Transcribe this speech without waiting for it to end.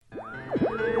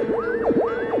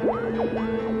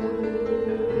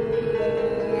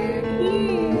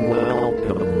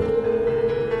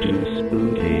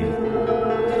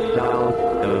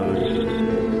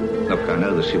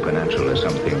the supernatural as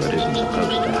something that isn't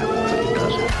supposed to happen, but it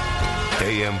does happen.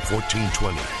 AM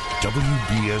 1420,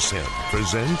 WBSM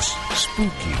presents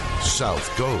Spooky South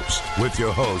Coast with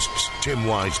your hosts, Tim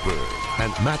Weisberg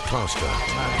and Matt Costa.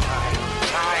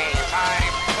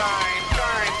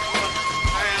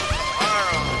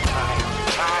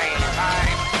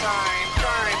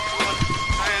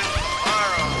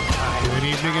 Good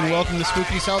evening and welcome to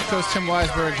Spooky South Coast. Tim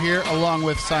Weisberg here, along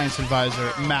with science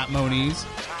advisor Matt Moniz.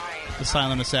 The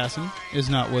silent assassin is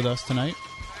not with us tonight.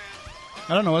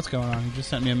 I don't know what's going on. He just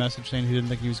sent me a message saying he didn't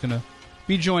think he was going to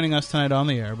be joining us tonight on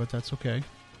the air, but that's okay.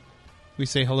 We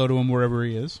say hello to him wherever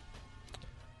he is.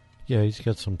 Yeah, he's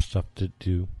got some stuff to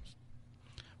do.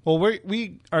 Well,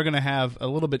 we are going to have a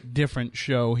little bit different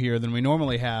show here than we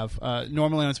normally have.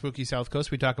 Normally on Spooky South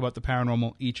Coast, we talk about the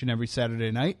paranormal each and every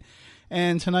Saturday night.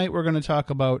 And tonight we're going to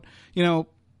talk about,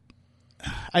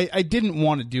 I didn't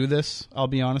want to do this, I'll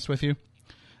be honest with you.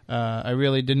 I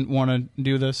really didn't want to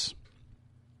do this.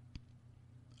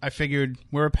 I figured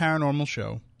we're a paranormal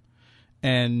show,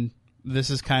 and this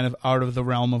is kind of out of the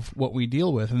realm of what we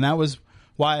deal with. And that was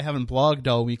why I haven't blogged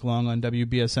all week long on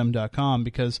WBSM.com,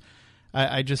 because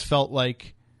I just felt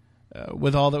like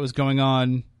with all that was going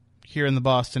on here in the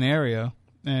Boston area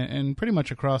and pretty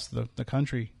much across the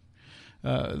country,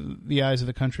 the eyes of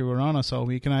the country were on us all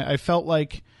week. And I felt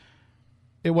like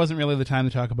it wasn't really the time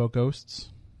to talk about ghosts,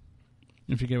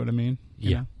 if you get what I mean.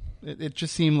 Yeah. It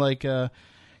just seemed like... it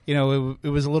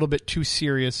was a little bit too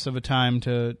serious of a time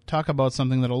to talk about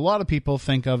something that a lot of people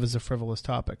think of as a frivolous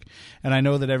topic. And I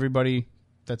know that everybody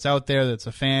that's out there that's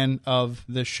a fan of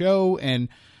this show and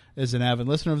is an avid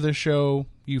listener of this show,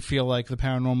 you feel like the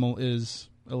paranormal is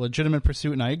a legitimate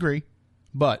pursuit, and I agree.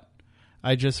 But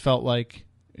I just felt like,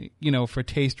 for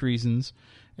taste reasons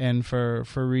and for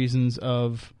reasons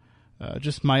of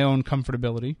just my own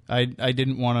comfortability, I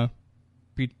didn't want to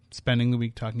be spending the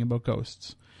week talking about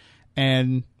ghosts.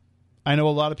 And I know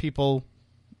a lot of people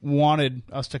wanted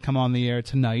us to come on the air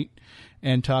tonight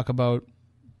and talk about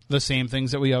the same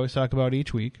things that we always talk about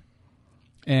each week,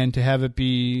 and to have it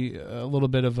be a little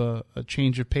bit of a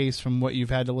change of pace from what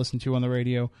you've had to listen to on the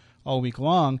radio all week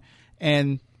long.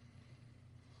 And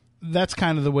that's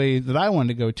kind of the way that I wanted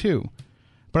to go too.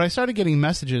 But I started getting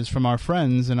messages from our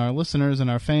friends and our listeners and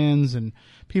our fans and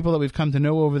people that we've come to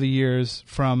know over the years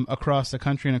from across the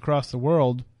country and across the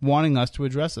world wanting us to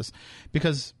address this,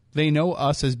 because they know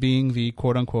us as being the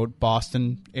quote-unquote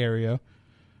Boston area,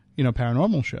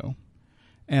 paranormal show.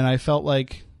 And I felt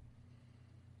like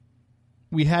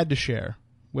we had to share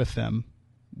with them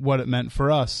what it meant for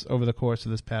us over the course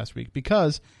of this past week,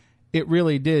 because it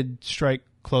really did strike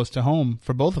close to home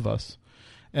for both of us.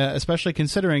 Especially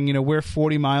considering, we're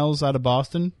 40 miles out of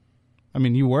Boston. I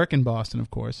mean, you work in Boston,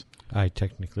 of course. I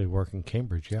technically work in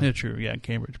Cambridge, yeah. Yeah, true, yeah,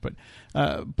 Cambridge.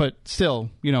 But still,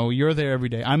 you're there every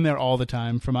day. I'm there all the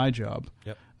time for my job.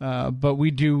 Yep. But we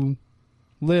do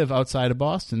live outside of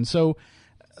Boston. So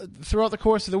throughout the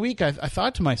course of the week, I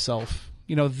thought to myself,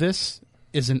 this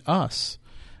isn't us.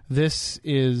 This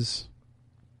is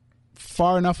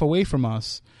far enough away from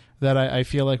us that I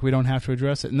feel like we don't have to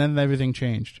address it. And then everything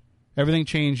changed. Everything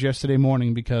changed yesterday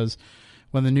morning, because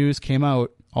when the news came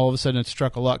out, all of a sudden it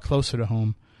struck a lot closer to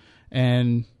home.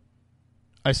 And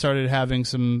I started having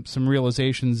some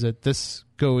realizations that this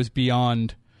goes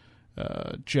beyond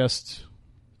just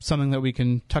something that we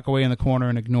can tuck away in the corner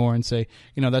and ignore and say,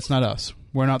 that's not us.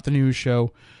 We're not the news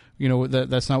show.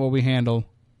 That's not what we handle.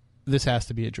 This has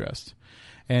to be addressed.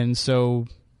 And so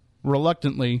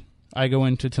reluctantly, I go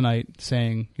into tonight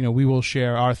saying, we will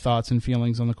share our thoughts and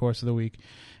feelings on the course of the week.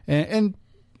 And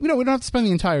we don't have to spend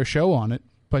the entire show on it,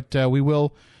 but we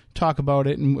will talk about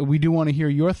it, and we do want to hear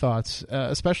your thoughts,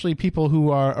 especially people who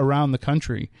are around the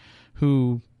country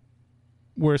who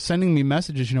were sending me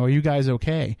messages, are you guys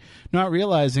okay? Not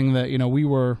realizing that, we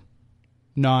were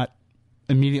not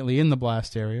immediately in the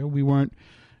blast area. We weren't,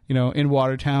 in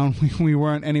Watertown. We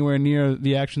weren't anywhere near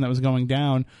the action that was going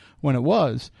down when it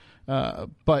was.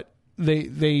 But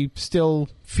they still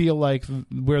feel like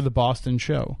we're the Boston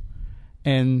show.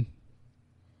 And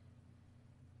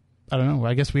I don't know,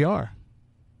 I guess we are.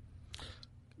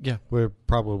 Yeah, we're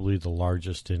probably the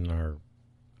largest in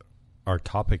our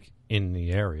topic in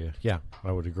the area. Yeah,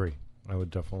 I would agree. I would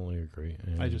definitely agree.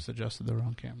 And I just adjusted the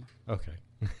wrong camera.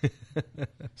 Okay.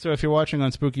 So if you're watching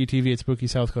on Spooky TV at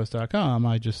SpookySouthCoast.com,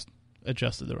 I just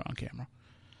adjusted the wrong camera.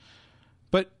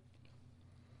 But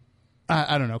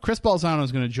I don't know. Chris Balzano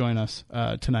is going to join us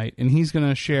tonight, and he's going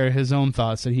to share his own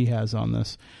thoughts that he has on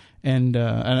this. And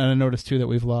I noticed, too, that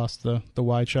we've lost the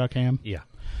wide shot cam. Yeah.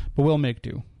 But we'll make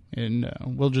do. And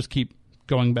we'll just keep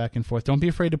going back and forth. Don't be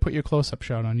afraid to put your close-up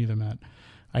shot on either, Matt.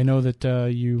 I know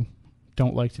that you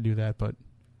don't like to do that, but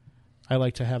I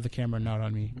like to have the camera not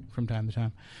on me from time to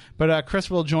time. But Chris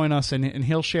will join us, and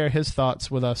he'll share his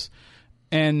thoughts with us.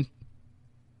 And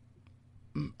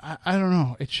I don't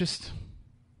know. It's just,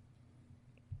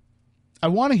 I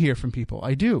want to hear from people.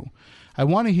 I do. I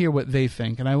want to hear what they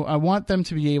think, and I want them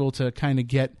to be able to kind of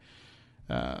get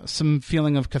some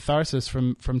feeling of catharsis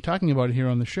from talking about it here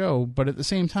on the show. But at the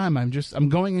same time, I'm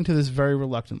going into this very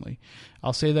reluctantly.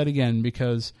 I'll say that again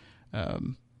because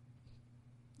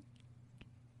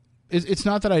it's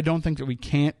not that I don't think that we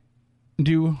can't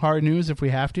do hard news if we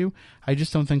have to. I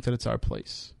just don't think that it's our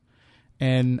place.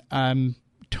 And I'm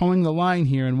towing the line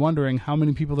here and wondering how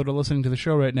many people that are listening to the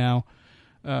show right now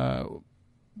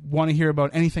want to hear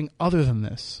about anything other than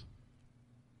this.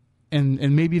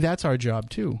 And maybe that's our job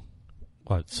too.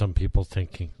 What, some people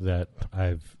thinking that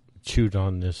I've chewed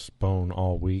on this bone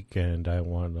all week and I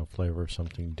want to flavor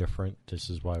something different. This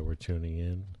is why we're tuning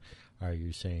in. Are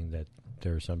you saying that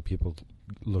there are some people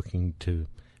looking to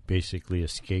basically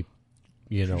escape,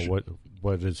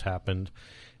 what has happened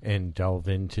and delve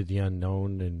into the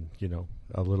unknown and,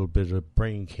 a little bit of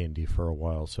brain candy for a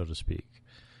while, so to speak?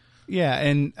 Yeah,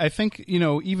 and I think,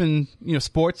 even,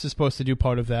 sports is supposed to do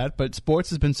part of that, but sports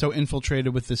has been so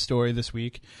infiltrated with this story this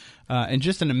week. And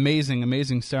just an amazing,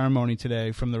 amazing ceremony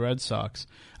today from the Red Sox.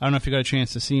 I don't know if you got a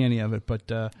chance to see any of it, but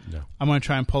no. I'm going to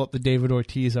try and pull up the David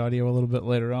Ortiz audio a little bit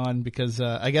later on because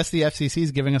I guess the FCC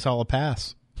is giving us all a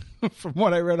pass from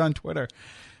what I read on Twitter.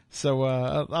 So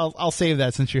I'll save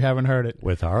that since you haven't heard it.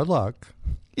 With our luck.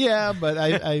 Yeah, but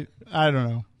I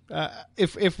don't know.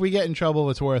 If we get in trouble,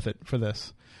 it's worth it for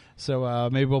this. So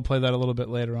maybe we'll play that a little bit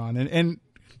later on. And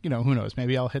who knows?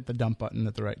 Maybe I'll hit the dump button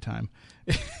at the right time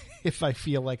if I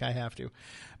feel like I have to.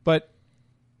 But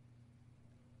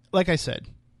like I said,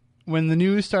 when the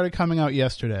news started coming out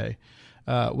yesterday,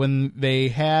 when they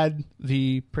had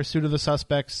the pursuit of the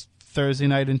suspects Thursday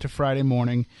night into Friday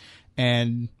morning,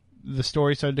 and the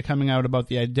story started coming out about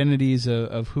the identities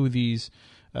of who these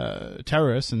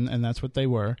terrorists, and that's what they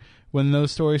were, when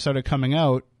those stories started coming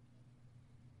out,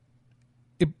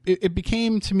 it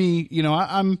became to me,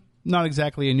 I'm not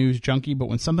exactly a news junkie, but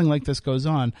when something like this goes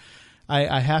on,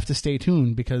 I have to stay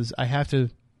tuned because I have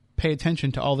to pay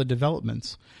attention to all the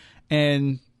developments.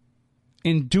 And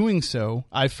in doing so,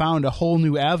 I found a whole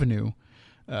new avenue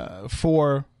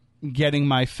for getting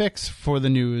my fix for the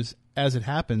news as it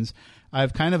happens.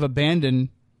 I've kind of abandoned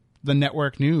the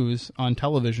network news on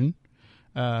television.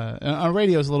 On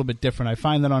radio is a little bit different. I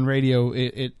find that on radio,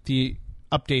 the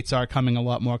updates are coming a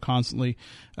lot more constantly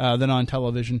than on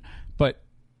television. But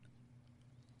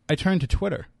I turned to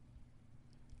Twitter,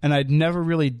 and I'd never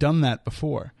really done that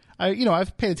before.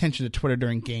 I've paid attention to Twitter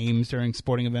during games, during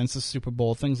sporting events, the Super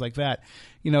Bowl, things like that.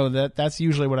 That's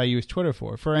usually what I use Twitter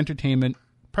for entertainment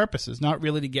purposes, not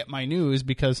really to get my news,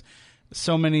 because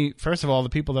so many, first of all, the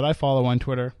people that I follow on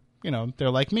Twitter, they're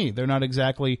like me. They're not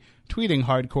exactly tweeting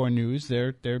hardcore news.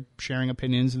 They're sharing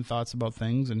opinions and thoughts about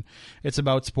things, and it's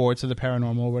about sports or the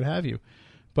paranormal or what have you.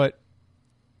 But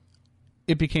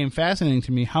it became fascinating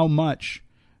to me how much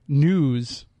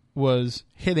news was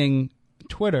hitting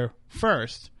Twitter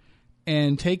first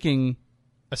and taking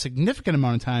a significant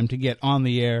amount of time to get on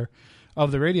the air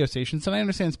of the radio stations. And I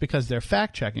understand it's because they're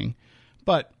fact-checking.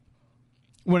 But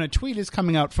when a tweet is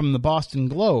coming out from the Boston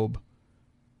Globe,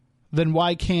 then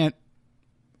why can't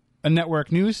a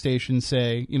network news station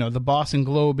say, the Boston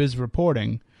Globe is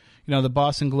reporting, the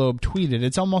Boston Globe tweeted?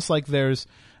 It's almost like there's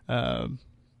like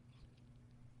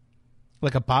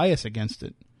a bias against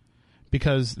it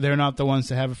because they're not the ones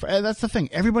to have it. That's the thing.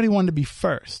 Everybody wanted to be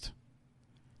first,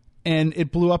 and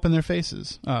it blew up in their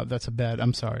faces.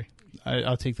 I'm sorry.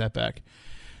 I'll take that back.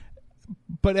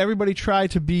 But everybody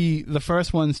tried to be the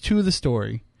first ones to the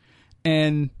story,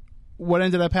 and what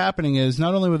ended up happening is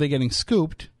not only were they getting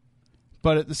scooped,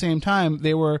 but at the same time,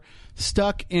 they were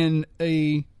stuck in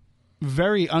a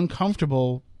very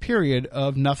uncomfortable period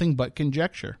of nothing but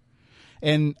conjecture.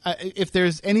 And if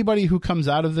there's anybody who comes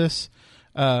out of this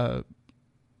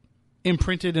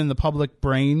imprinted in the public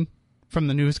brain from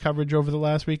the news coverage over the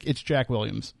last week, it's Jack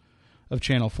Williams of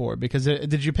Channel 4. Because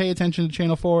did you pay attention to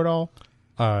Channel 4 at all?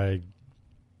 I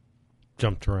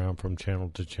jumped around from channel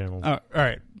to channel. All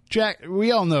right. Jack,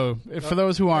 we all know, for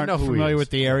those who aren't familiar with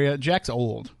the area, Jack's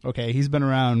old. Okay, he's been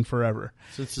around forever.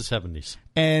 Since the 70s.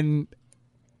 And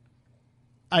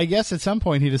I guess at some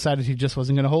point he decided he just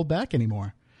wasn't going to hold back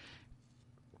anymore.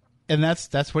 And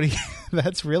that's what he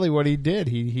that's really what he did.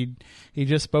 He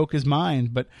just spoke his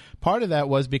mind. But part of that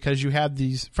was because you had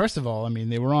these, first of all,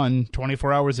 they were on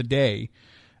 24 hours a day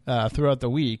throughout the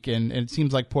week, and it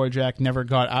seems like poor Jack never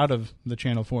got out of the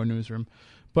Channel 4 newsroom.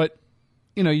 But,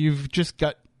 you've just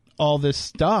got all this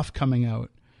stuff coming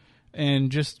out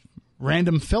and just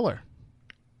random filler.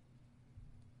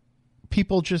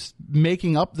 People just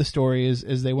making up the story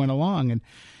as they went along.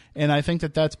 And I think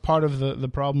that's part of the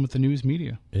problem with the news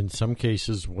media. In some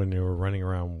cases, when they were running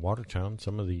around Watertown,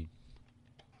 some of the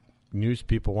news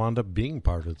people wound up being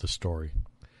part of the story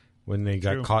when they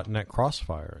got caught in that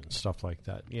crossfire and stuff like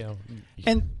that.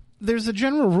 And there's a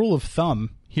general rule of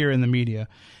thumb here in the media.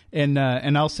 And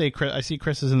I'll say, Chris, I see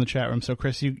Chris is in the chat room. So,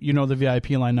 Chris, you know the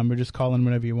VIP line number. Just call in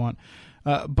whenever you want.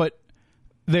 But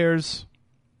there's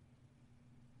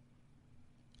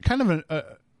kind of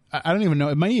I don't even know.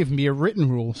 It might even be a written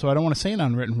rule, so I don't want to say an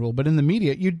unwritten rule. But in the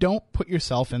media, you don't put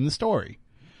yourself in the story.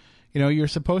 You're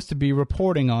supposed to be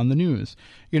reporting on the news.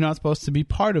 You're not supposed to be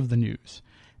part of the news.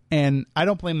 And I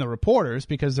don't blame the reporters,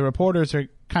 because the reporters are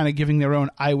kind of giving their own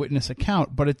eyewitness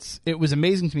account. But it was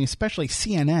amazing to me, especially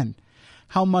CNN,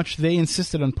 how much they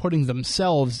insisted on putting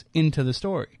themselves into the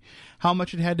story. How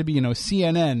much it had to be,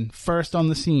 CNN first on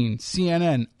the scene,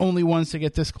 CNN only ones to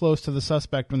get this close to the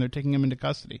suspect when they're taking him into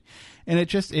custody. And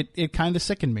it kind of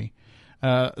sickened me,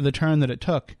 the turn that it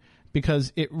took,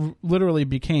 because it literally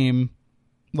became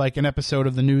like an episode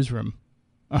of The Newsroom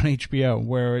on HBO,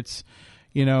 where it's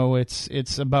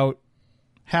about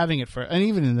having it for, and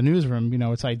even in The Newsroom,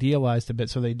 it's idealized a bit,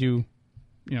 so they do,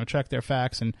 check their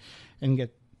facts and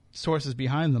get sources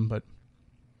behind them. But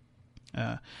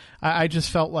I just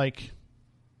felt like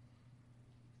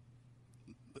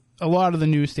a lot of the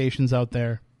news stations out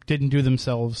there didn't do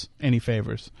themselves any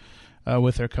favors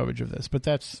with their coverage of this. But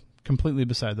that's completely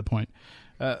beside the point.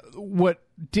 What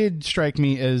did strike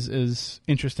me as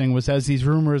interesting was, as these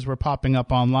rumors were popping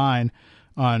up online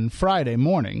on Friday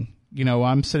morning,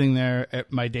 I'm sitting there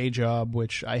at my day job,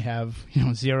 which I have,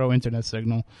 zero internet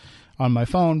signal on my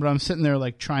phone, but I'm sitting there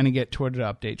like trying to get Twitter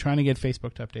to update, trying to get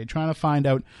Facebook to update, trying to find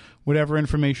out whatever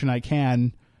information I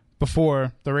can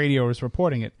before the radio is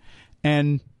reporting it.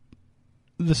 And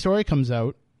the story comes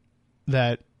out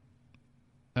that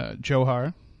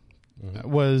Johar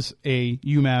was a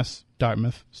UMass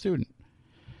Dartmouth student.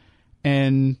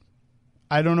 And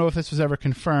I don't know if this was ever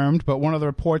confirmed, but one of the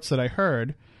reports that I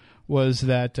heard was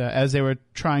that as they were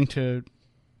trying to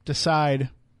decide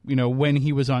when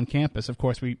he was on campus. Of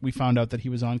course, we found out that he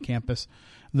was on campus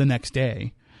the next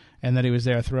day and that he was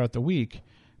there throughout the week.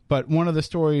 But one of the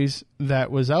stories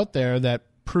that was out there that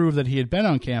proved that he had been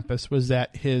on campus was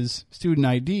that his student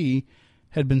ID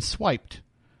had been swiped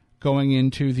going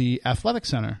into the athletic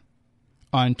center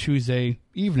on Tuesday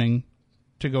evening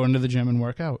to go into the gym and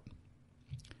work out.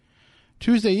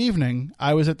 Tuesday evening,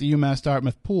 I was at the UMass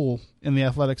Dartmouth pool in the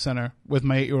athletic center with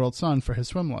my 8-year-old son for his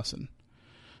swim lesson.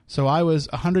 So I was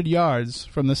 100 yards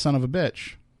from this son of a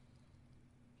bitch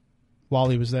while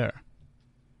he was there.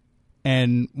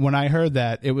 And when I heard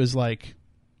that, it was like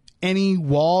any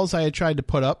walls I had tried to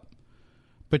put up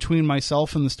between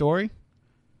myself and the story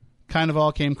kind of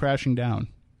all came crashing down.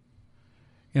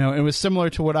 It was similar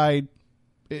to what kind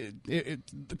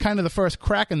of the first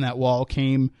crack in that wall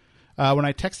came when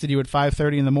I texted you at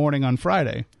 5:30 in the morning on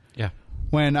Friday. Yeah.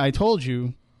 When I told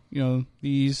you,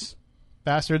 these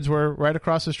bastards were right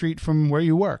across the street from where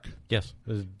you work. Yes.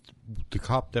 The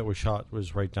cop that was shot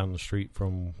was right down the street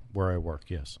from where I work,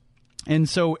 yes. And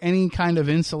so any kind of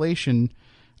insulation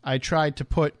I tried to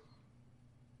put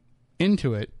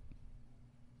into it,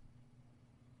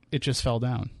 it just fell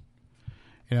down.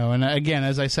 And again,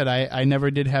 as I said, I never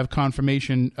did have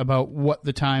confirmation about what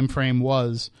the time frame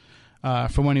was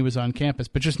for when he was on campus,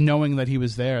 but just knowing that he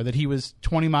was there, that he was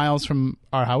 20 miles from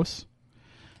our house.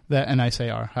 And I say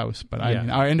our house, but I mean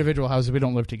our individual houses. We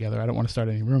don't live together. I don't want to start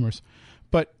any rumors.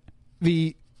 But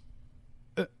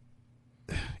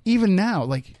even now,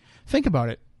 like, think about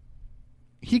it.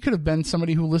 He could have been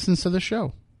somebody who listens to the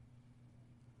show.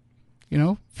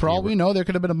 For all we know, there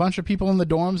could have been a bunch of people in the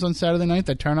dorms on Saturday night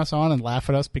that turn us on and laugh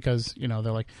at us because, they're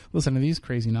like, listen to these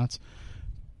crazy nuts.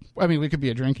 I mean, we could be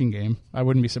a drinking game. I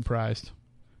wouldn't be surprised.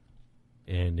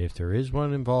 And if there is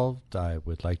one involved, I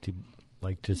would like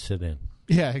to sit in.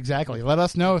 Yeah, exactly. Let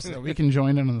us know so that we can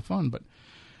join in on the fun. But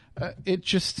it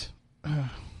just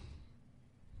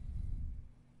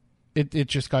it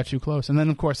just got too close. And then,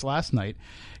 of course, last night,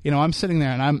 I'm sitting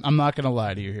there, and I'm not going to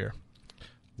lie to you here.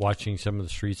 Watching some of the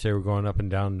streets they were going up and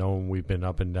down, knowing we've been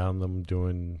up and down them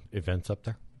doing events up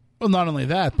there. Well, not only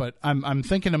that, but I'm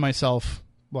thinking to myself,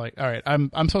 like, all right,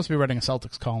 I'm supposed to be writing a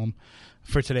Celtics column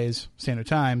for today's Standard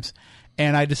Times,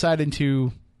 and I decided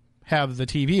to have the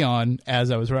TV on as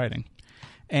I was writing.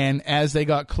 And as they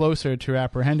got closer to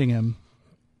apprehending him,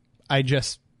 I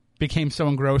just became so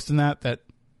engrossed in that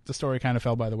the story kind of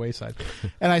fell by the wayside.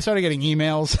 And I started getting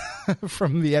emails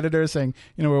from the editor saying,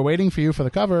 we're waiting for you for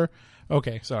the cover.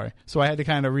 Okay, sorry. So I had to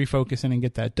kind of refocus in and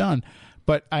get that done.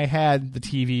 But I had the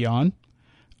TV on.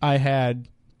 I had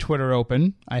Twitter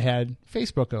open. I had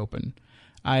Facebook open.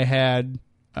 I had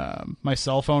my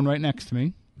cell phone right next to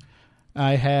me.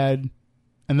 And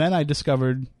then I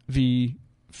discovered the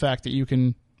fact that you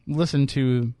can listen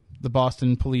to the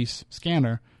Boston Police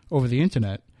scanner over the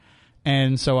internet.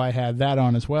 And so I had that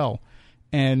on as well.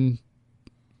 And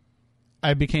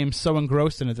I became so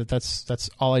engrossed in it that that's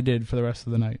all I did for the rest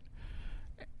of the night.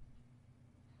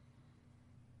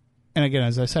 And again,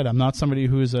 as I said, I'm not somebody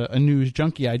who's a news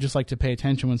junkie. I just like to pay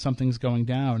attention when something's going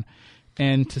down.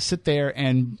 And to sit there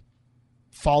and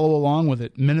follow along with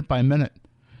it minute by minute,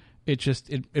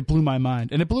 it blew my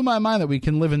mind. And it blew my mind that we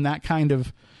can live in that kind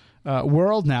of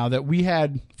world now, that we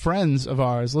had friends of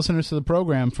ours, listeners to the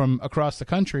program from across the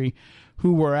country,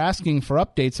 who were asking for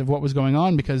updates of what was going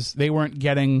on because they weren't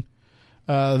getting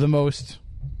the most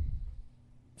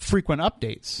frequent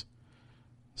updates.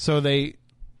 So they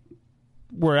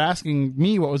were asking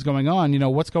me what was going on,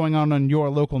 what's going on your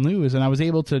local news, and I was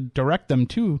able to direct them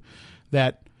to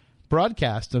that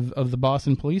broadcast of the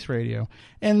Boston Police Radio.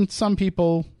 And some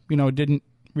people, didn't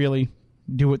really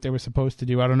do what they were supposed to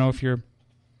do. I don't know if you're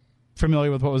familiar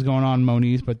with what was going on,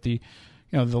 Moniz, but the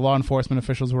law enforcement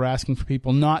officials were asking for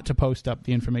people not to post up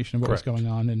the information of what Correct. was going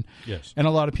on, and Yes. and a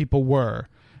lot of people were.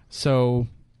 So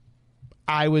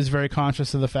I was very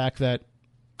conscious of the fact that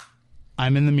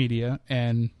I'm in the media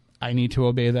and I need to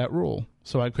obey that rule.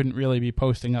 So I couldn't really be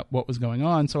posting up what was going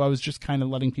on. So I was just kind of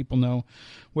letting people know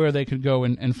where they could go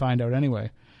and find out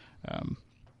anyway.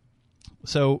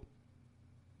 So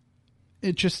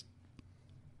it just,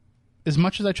 as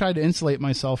much as I tried to insulate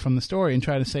myself from the story and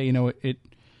try to say,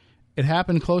 it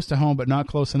happened close to home, but not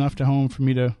close enough to home for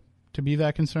me to be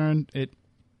that concerned,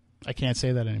 I can't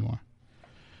say that anymore.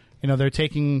 They're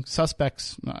taking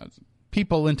suspects,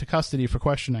 people into custody for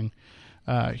questioning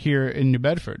here in New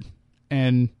Bedford.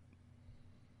 And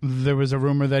there was a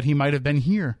rumor that he might have been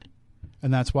here.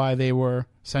 And that's why they were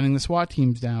sending the SWAT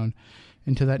teams down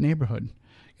into that neighborhood.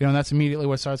 And that's immediately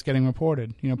what starts getting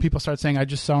reported. People start saying, I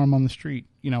just saw him on the street,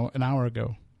 an hour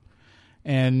ago.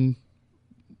 And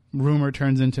rumor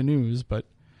turns into news. But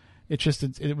it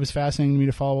was fascinating to me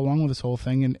to follow along with this whole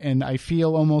thing. And I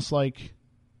feel almost like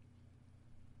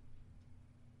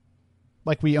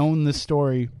we own this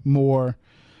story more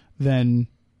than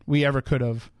we ever could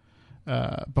have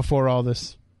before all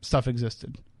this stuff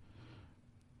existed.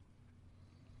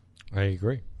 I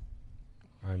agree.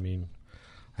 I mean,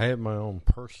 I have my own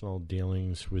personal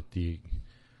dealings with the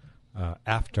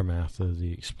aftermath of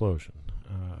the explosion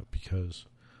because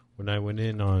when I went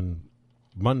in on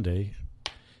Monday,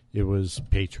 it was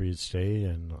Patriots Day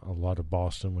and a lot of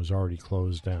Boston was already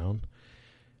closed down.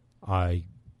 I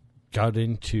got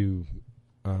into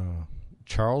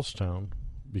Charlestown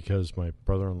because my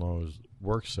brother-in-law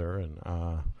works there, and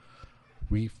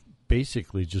we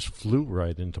basically just flew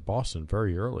right into Boston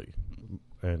very early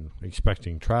and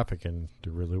expecting traffic, and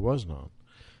there really was none.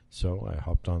 So I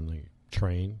hopped on the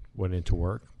train, went into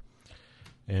work,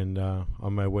 and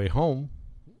on my way home,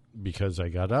 because I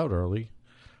got out early,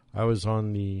 I was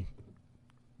on the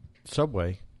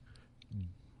subway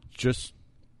just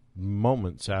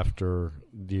moments after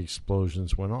the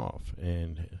explosions went off,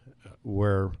 and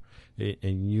where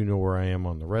I am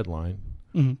on the Red Line,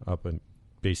 up in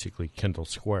basically Kendall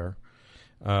Square.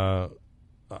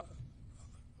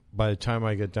 By the time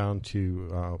I get down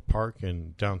to Park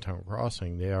and Downtown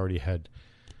Crossing, they already had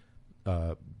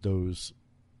those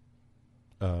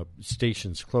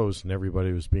stations closed, and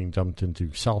everybody was being dumped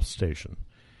into South Station.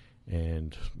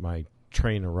 And my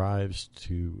train arrives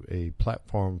to a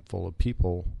platform full of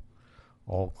people,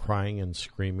 all crying and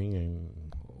screaming,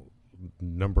 and a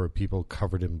number of people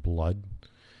covered in blood.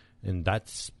 And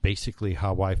that's basically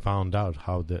how I found out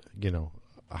how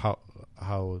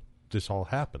this all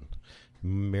happened,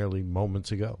 merely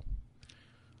moments ago.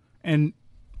 And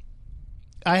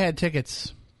I had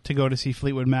tickets to go to see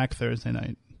Fleetwood Mac Thursday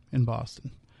night in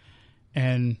Boston.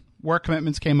 And work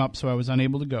commitments came up, so I was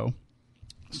unable to go.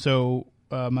 So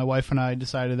my wife and I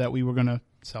decided that we were going to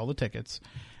sell the tickets.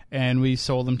 And we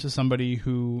sold them to somebody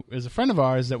who is a friend of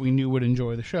ours that we knew would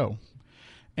enjoy the show.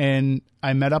 And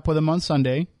I met up with him on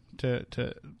Sunday to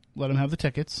let him have the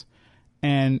tickets.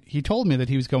 And he told me that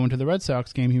he was going to the Red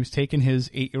Sox game. He was taking his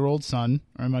 8-year-old son,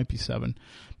 or it might be 7,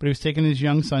 but he was taking his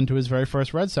young son to his very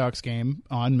first Red Sox game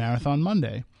on Marathon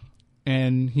Monday.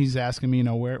 And he's asking me,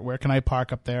 where can I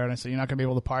park up there? And I said, you're not going to be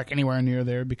able to park anywhere near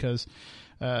there because,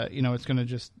 it's going to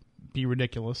just be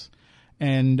ridiculous.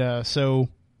 And so,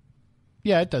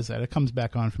 yeah, it does that. It comes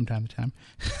back on from time to time.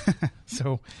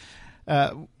 So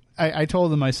I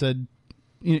told him, I said,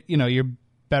 you're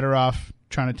better off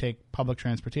trying to take public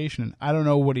transportation. I don't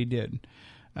know what he did,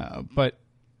 but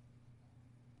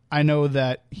I know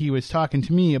that he was talking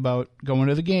to me about going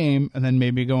to the game and then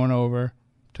maybe going over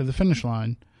to the finish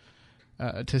line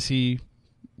to see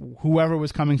whoever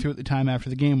was coming through at the time after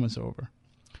the game was over.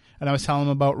 And I was telling him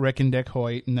about Rick and Dick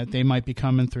Hoyt and that they might be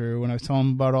coming through. And I was telling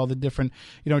him about all the different,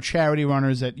 charity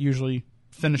runners that usually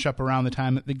finish up around the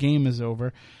time that the game is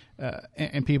over,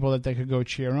 and people that they could go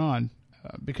cheer on.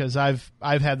 Because I've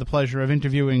had the pleasure of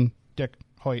interviewing Dick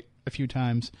Hoyt a few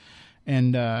times,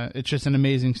 and it's just an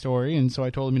amazing story. And so I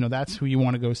told him, that's who you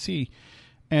want to go see.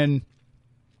 And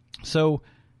so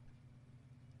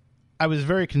I was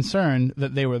very concerned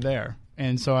that they were there.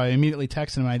 And so I immediately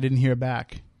texted him. I didn't hear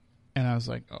back. And I was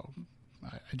like, oh,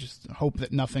 I just hope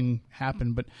that nothing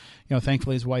happened. But,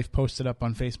 thankfully his wife posted up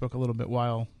on Facebook a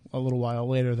little while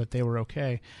later that they were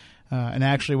okay. And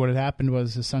actually what had happened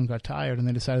was his son got tired and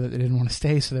they decided that they didn't want to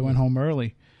stay, so they went home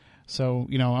early. So,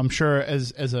 I'm sure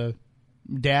as a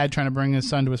dad trying to bring his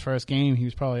son to his first game, he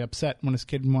was probably upset when his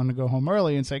kid wanted to go home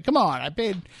early and say, come on, I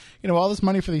paid, all this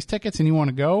money for these tickets and you want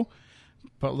to go?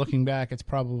 But looking back, it's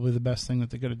probably the best thing that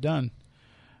they could have done.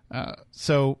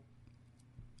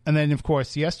 And then, of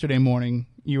course, yesterday morning,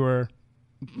 I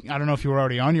don't know if you were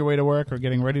already on your way to work or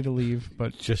getting ready to leave,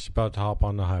 but Just about to hop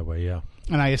on the highway, yeah.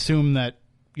 And I assume that,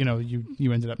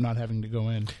 you ended up not having to go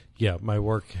in. Yeah, my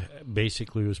work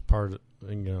basically was parts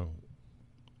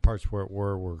where it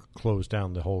were closed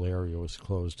down. The whole area was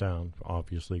closed down,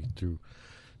 obviously, through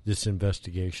this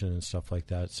investigation and stuff like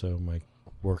that. So my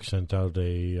work sent out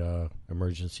a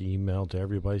emergency email to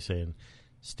everybody saying,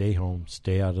 stay home,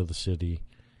 stay out of the city,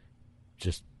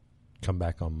 just come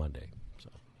back on Monday. So.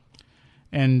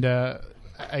 And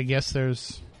I guess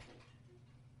there's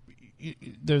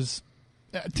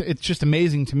it's just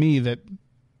amazing to me that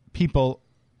people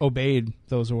obeyed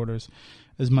those orders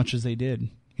as much as they did.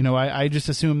 I just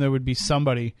assumed there would be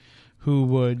somebody who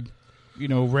would,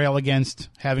 rail against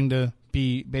having to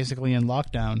be basically in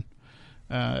lockdown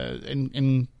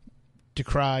and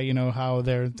decry, how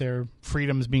their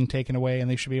freedom is being taken away and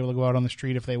they should be able to go out on the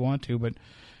street if they want to. But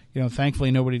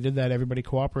thankfully nobody did that. Everybody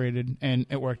cooperated, and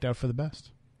it worked out for the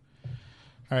best.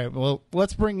 All right, well,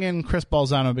 let's bring in Chris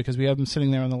Balzano because we have him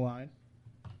sitting there on the line.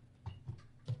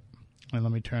 And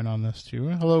let me turn on this too.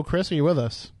 Hello, Chris. Are you with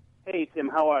us? Hey, Tim.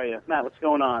 How are you? Matt, what's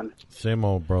going on? Same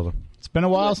old, brother. It's been a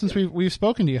while since we've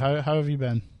spoken to you. How have you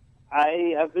been?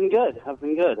 I've been good. I've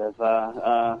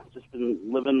just been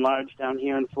living large down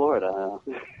here in Florida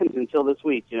until this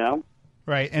week,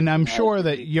 Right, and I'm sure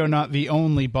that you're not the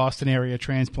only Boston area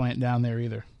transplant down there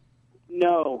either.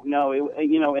 No,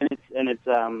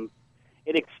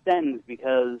 it extends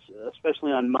because,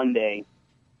 especially on Monday,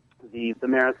 the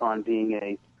marathon being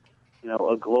a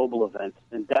global event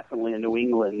and definitely a New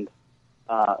England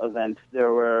event,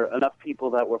 there were enough people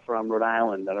that were from Rhode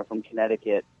Island, that are from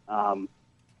Connecticut,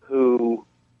 who,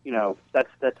 that's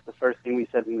the first thing we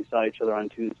said when we saw each other on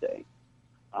Tuesday.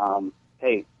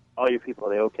 Hey, all your people,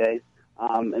 are they okay?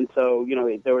 And so,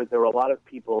 there were a lot of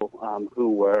people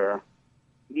who were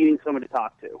needing someone to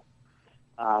talk to,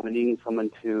 and needing someone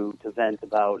to vent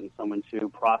about and someone to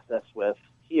process with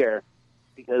here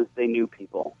because they knew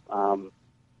people.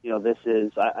 This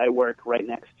is, I work right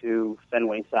next to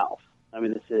Fenway South. I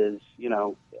mean, this is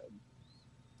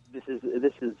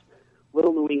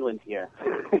little New England here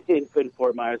in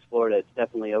Fort Myers, Florida. It's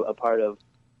definitely a part of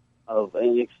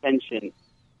an extension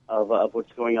of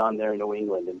what's going on there in New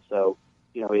England. And so,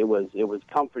 it was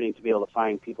comforting to be able to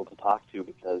find people to talk to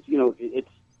because,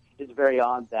 it's very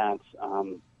odd that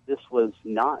this was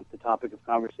not the topic of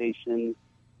conversation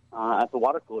at the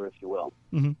water cooler, if you will.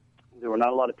 Mm-hmm. There were not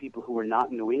a lot of people who were not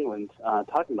in New England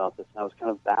talking about this. I was kind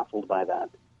of baffled by that.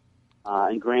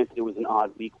 And granted, it was an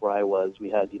odd week where I was. We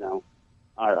had,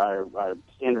 our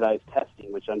standardized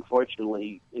testing, which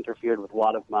unfortunately interfered with a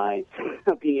lot of my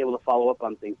being able to follow up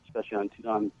on things, especially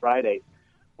on Friday,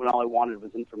 when all I wanted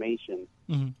was information.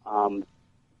 Mm-hmm.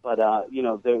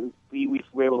 We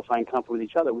were able to find comfort with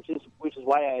each other, which is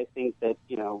why I think that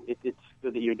it's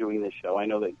good that you're doing this show. I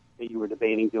know that you were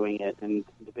debating doing it and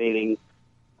debating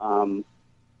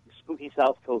Spooky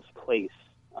South Coast place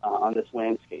on this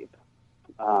landscape.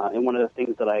 And one of the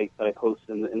things that I posted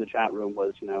in the chat room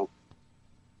was,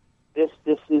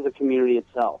 this is a community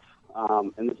itself,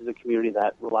 and this is a community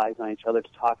that relies on each other to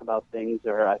talk about things.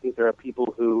 I think there are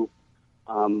people who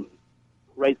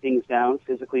write things down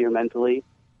physically or mentally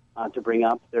to bring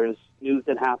up. There's news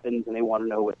that happens, and they want to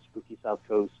know what Spooky South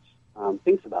Coast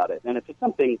thinks about it. And if it's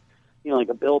something, like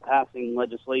a bill passing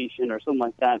legislation or something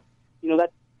like that,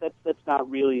 that's not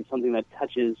really something that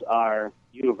touches our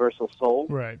universal soul.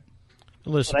 Right.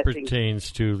 Well, this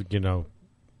pertains to,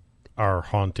 are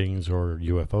hauntings or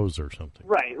UFOs or something.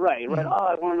 Right. Oh,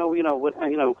 I want to know,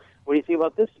 what do you think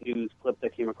about this news clip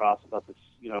that came across about this,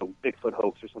 Bigfoot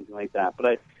hoax or something like that?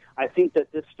 But I think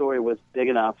that this story was big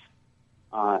enough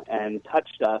and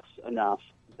touched us enough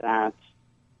that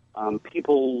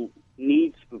people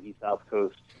need Spooky South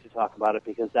Coast to talk about it,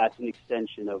 because that's an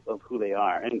extension of who they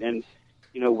are. And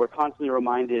we're constantly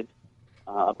reminded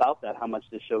about that, how much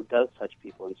this show does touch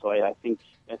people. And so I think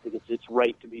it's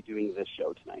right to be doing this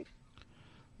show tonight.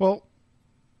 Well,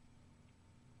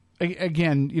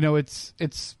 again,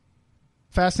 it's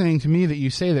fascinating to me that you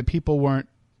say that people weren't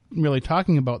really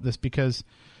talking about this, because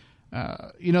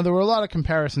there were a lot of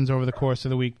comparisons over the course of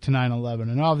the week to 9/11,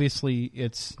 and obviously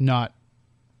it's not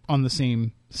on the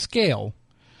same scale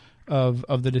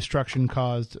of the destruction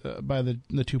caused by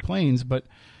the two planes, but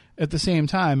at the same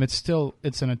time, it's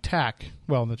an attack.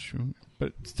 Well, that's true,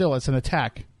 but still, it's an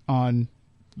attack on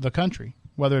the country,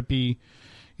 whether it be,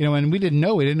 and we didn't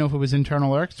know if it was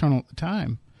internal or external at the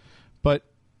time, but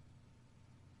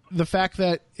the fact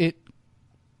that it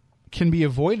can be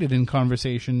avoided in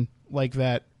conversation like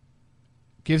that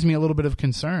gives me a little bit of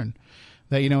concern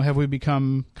that, have we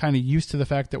become kind of used to the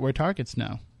fact that we're targets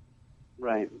now?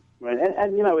 Right.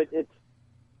 And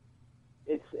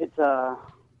it's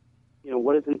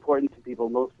what is important to people.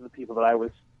 Most of the people that I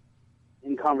was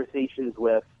in conversations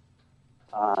with,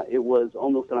 it was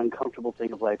almost an uncomfortable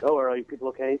thing of like, oh, are you people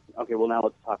okay? Okay, well, now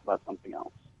let's talk about something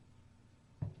else.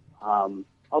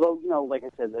 Although, like I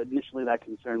said, initially that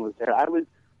concern was there. I was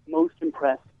most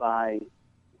impressed by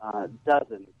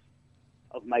dozens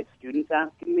of my students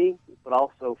asking me, but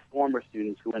also former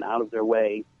students who went out of their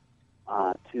way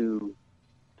to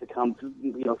come to,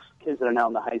 kids that are now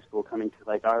in the high school coming to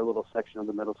like our little section of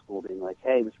the middle school being like,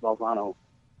 hey, Mr. Balzano,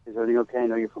 is everything okay? I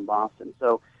know you're from Boston.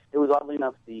 So it was oddly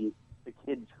enough the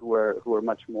kids who were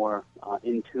much more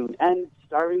in tune and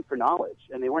starving for knowledge,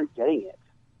 and they weren't getting it.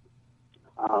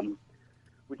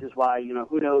 Which is why,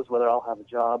 who knows whether I'll have a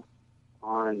job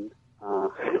on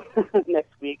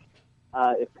next week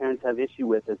if parents have issue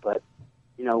with it. But,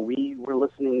 we were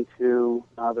listening to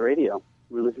the radio.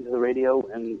 We were listening to the radio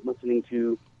and listening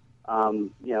to,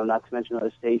 not to mention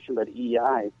another station, but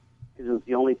EEI, because it was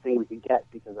the only thing we could get,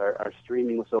 because our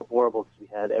streaming was so horrible, because we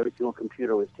had every single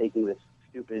computer was taking this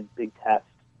stupid big test.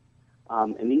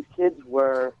 And these kids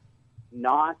were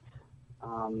not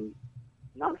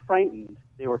frightened.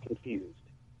 They were confused.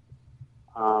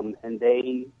 And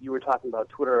you were talking about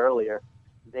Twitter earlier,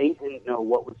 they didn't know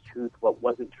what was truth, what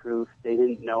wasn't truth. They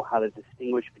didn't know how to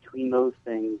distinguish between those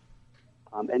things,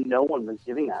 and no one was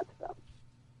giving that to them.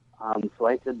 So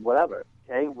I said, whatever,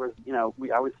 okay? I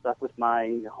was stuck with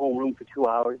my homeroom for 2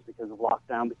 hours because of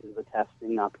lockdown, because of the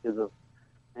testing, not because of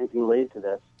anything related to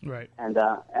this. Right. And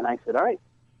I said, all right,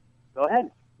 go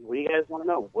ahead. What do you guys want to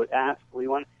know? What do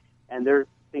you want? And their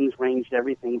things ranged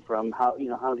everything from how do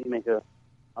you make a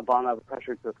bomb out of a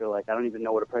pressure cooker, like I don't even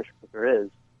know what a pressure cooker is,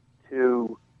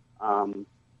 to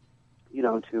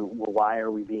well, why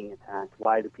are we being attacked?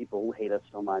 Why do people hate us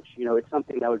so much? It's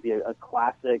something that would be a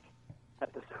classic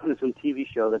episode of some TV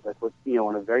show that's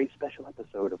on a very special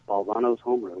episode of Balzano's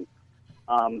Homeroom.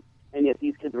 And yet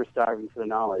these kids were starving for the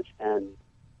knowledge, and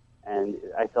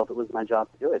I felt it was my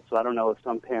job to do it. So I don't know if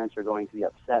some parents are going to be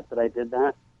upset that I did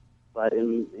that, but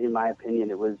in my opinion,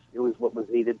 it was what was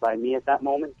needed by me at that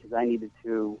moment, because I needed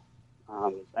to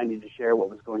share what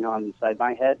was going on inside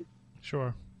my head.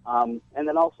 Sure. And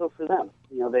then also for them,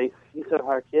 these are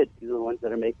our kids. These are the ones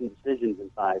that are making decisions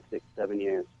in 5, 6, 7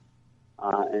 years.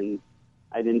 And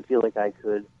I didn't feel like I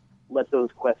could let those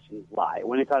questions lie.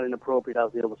 When it got inappropriate, I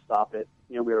was able to stop it.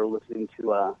 We were listening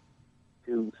to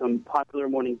some popular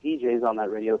morning DJs on that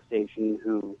radio station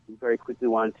who very quickly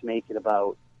wanted to make it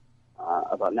about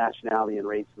nationality and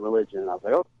race and religion. And I was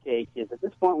like, okay, kids, at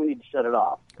this point we need to shut it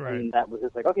off. Right. And that was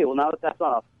just like, okay, well, now that that's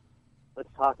off, let's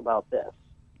talk about this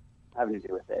having to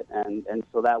do with it. And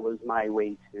so that was my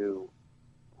way to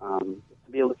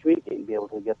be able to communicate and be able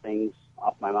to get things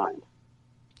off my mind.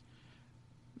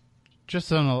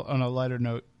 Just on a lighter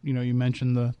note, you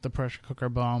mentioned the pressure cooker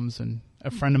bombs, and a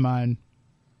friend of mine,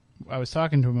 I was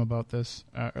talking to him about this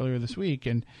earlier this week,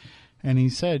 and he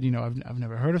said, I've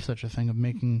never heard of such a thing, of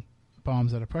making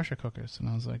bombs out of pressure cookers. And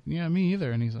I was like, yeah, me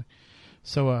either. And he's like,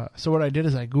 so what I did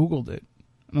is I Googled it,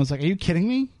 and I was like, are you kidding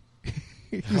me?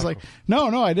 He's like,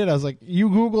 no, I did. I was like, you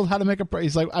Googled how to make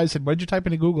he's like, I said, what did you type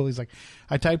into Google? He's like,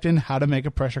 I typed in how to make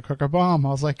a pressure cooker bomb. I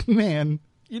was like, man,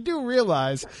 you do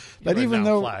realize that even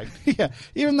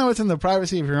though it's in the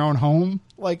privacy of your own home,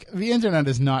 like, the internet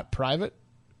is not private.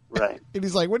 Right. And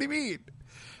he's like, what do you mean?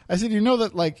 I said,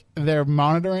 that, like, they're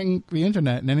monitoring the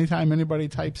internet, and anytime anybody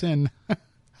types in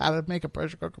how to make a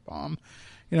pressure cooker bomb,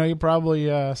 you're probably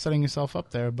setting yourself up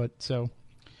there. But so.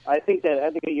 I think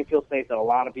that you feel safe that a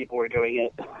lot of people were doing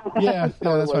it. Yeah,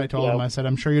 that's what I told him. I said,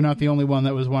 I'm sure you're not the only one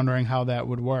that was wondering how that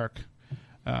would work.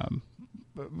 But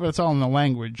it's all in the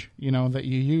language, that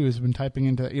you use when typing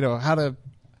into, how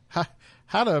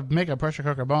to make a pressure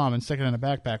cooker bomb and stick it in a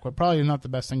backpack. But probably not the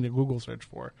best thing to Google search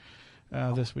for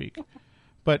this week.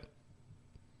 But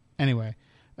anyway,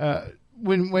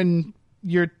 when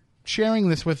you're sharing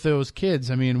this with those kids,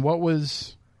 I mean,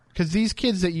 because these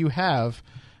kids that you have.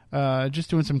 Just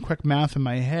doing some quick math in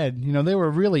my head, they were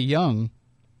really young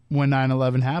when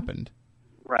 9/11 happened.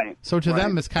 Right. So to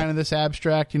them, it's kind of this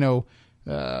abstract,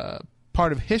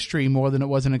 part of history more than it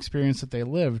was an experience that they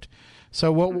lived.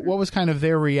 So what was kind of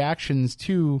their reactions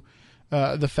to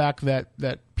the fact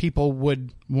that people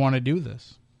would want to do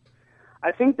this?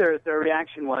 I think their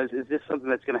reaction was, is this something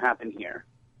that's going to happen here?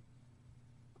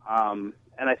 And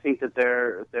I think that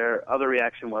their other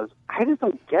reaction was, I just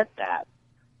don't get that.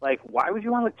 Like, why would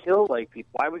you want to kill people?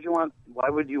 Why would you want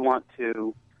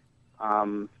to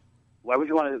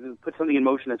put something in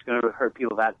motion that's going to hurt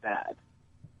people that bad?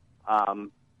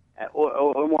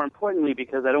 Or more importantly,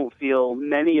 because I don't feel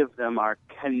many of them are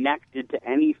connected to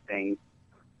anything.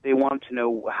 They want to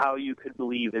know how you could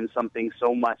believe in something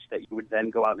so much that you would then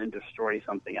go out and destroy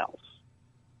something else.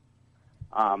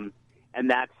 And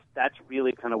that's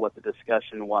really kind of what the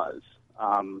discussion was.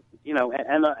 And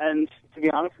to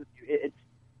be honest with you,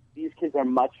 these kids are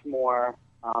much more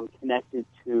connected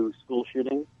to school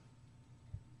shootings.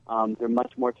 They're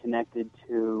much more connected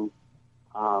to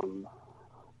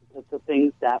the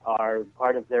things that are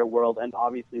part of their world and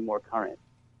obviously more current.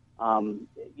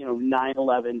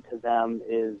 9/11 to them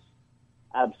is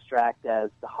abstract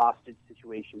as the hostage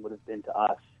situation would have been to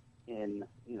us in,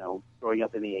 growing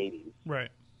up in the 80s. Right.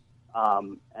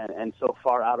 And so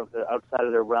far outside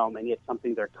of their realm, and yet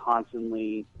something they're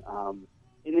constantly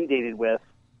inundated with,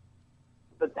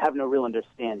 but have no real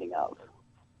understanding of.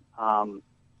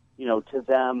 To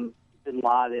them, Bin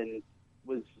Laden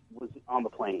was on the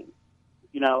plane.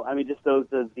 Just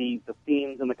the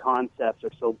themes and the concepts are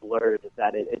so blurred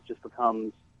that it just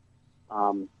becomes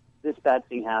this bad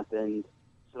thing happened.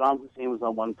 Saddam Hussein was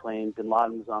on one plane, Bin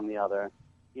Laden was on the other.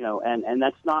 And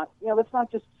that's not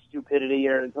just stupidity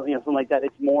or something like that.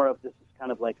 It's more of this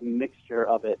kind of like mixture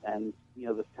of it, and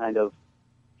this kind of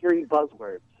hearing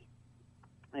buzzwords.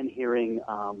 And hearing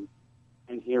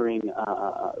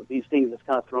these things that's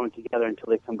kind of thrown together until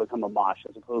they become a mosh,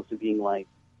 as opposed to being like,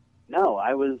 no,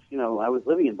 I was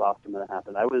living in Boston when it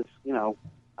happened. I was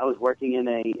working in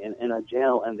a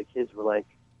jail, and the kids were like,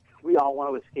 we all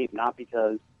want to escape, not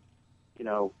because we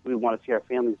want to see our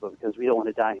families, but because we don't want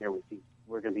to die here.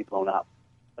 We're going to be blown up,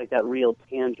 like that real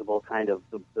tangible kind of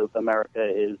the America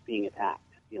is being attacked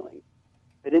feeling.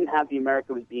 They didn't have the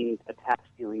America was being attacked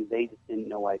feeling. They just didn't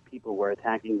know why people were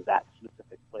attacking that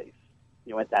specific place,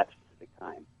 at that specific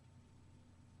time.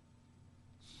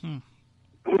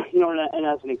 And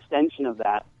as an extension of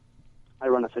that, I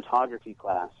run a photography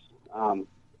class,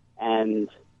 and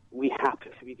we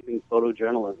happen to be doing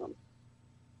photojournalism.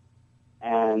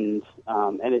 And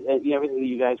everything that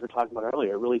you guys were talking about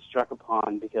earlier really struck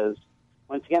upon, because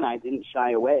once again, I didn't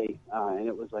shy away, and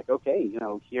it was like, okay,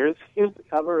 here's the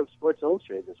cover of Sports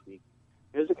Illustrated this week.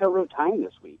 Here's the cover of Time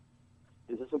this week.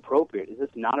 Is this appropriate? Is this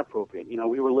not appropriate?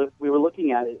 We were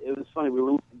looking at it. It was funny. We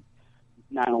were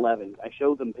 9/11. I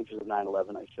showed them pictures of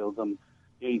 9/11. I showed them.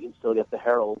 You can still get the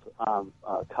Herald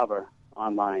cover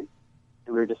online,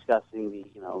 and we were discussing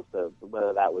the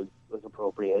whether that was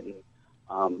appropriate, and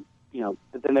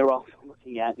but then they were also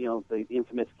looking at the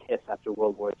infamous kiss after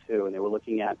World War II, and they were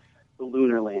looking at the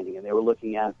lunar landing, and they were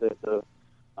looking at the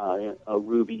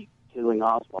Ruby killing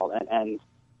Oswald, and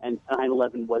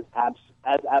 9/11 was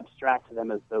as abstract to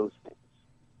them as those things.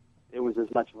 It was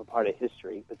as much of a part of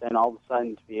history, but then all of a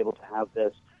sudden to be able to have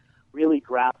this really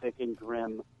graphic and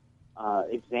grim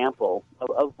example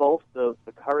of both the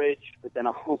courage, but then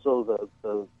also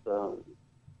the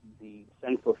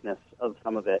senselessness of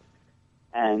some of it,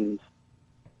 and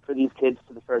for these kids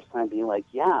to the first time being like,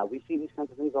 yeah, we see these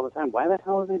kinds of things all the time. Why the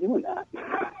hell are they doing that?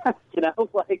 I'm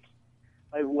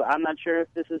not sure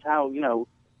if this is how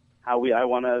I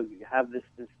want to have this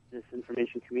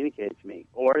information communicated to me,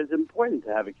 or is it important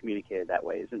to have it communicated that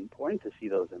way? Is it important to see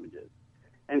those images?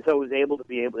 And so it was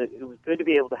good to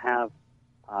be able to have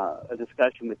a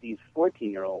discussion with these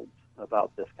 14-year-olds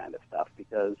about this kind of stuff,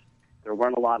 because there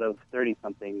weren't a lot of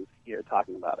 30-somethings here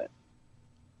talking about it.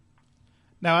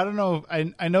 Now, I don't know.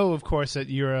 I know, of course, that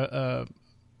you're a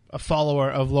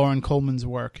follower of Loren Coleman's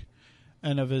work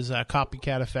and of his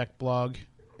Copycat Effect blog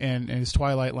and his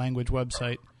Twilight Language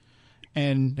website.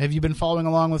 And have you been following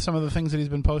along with some of the things that he's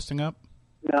been posting up?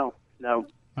 No. All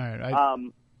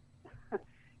right.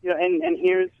 And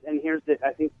here's the.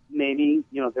 I think maybe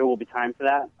there will be time for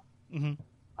that.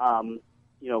 Mm-hmm.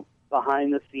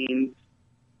 Behind the scenes,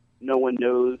 no one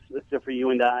knows except for you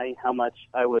and I how much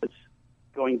I was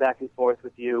going back and forth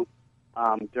with you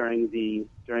during the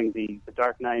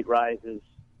Dark Knight Rises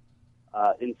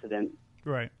incident.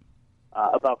 Right.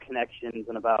 About connections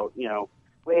and about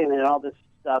wait a minute, all this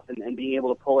stuff and being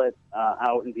able to pull it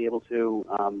out and be able to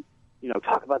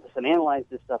talk about this and analyze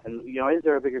this stuff and is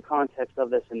there a bigger context of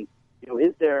this and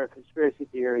is there a conspiracy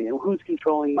theory and who's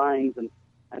controlling minds and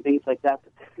things like that.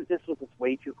 But this was just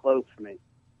way too close for me.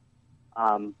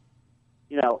 And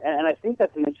I think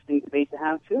that's an interesting debate to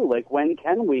have too. Like when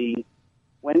can we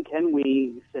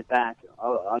sit back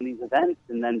on these events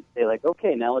and then say like,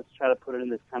 okay, now let's try to put it in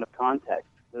this kind of context,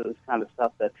 this kind of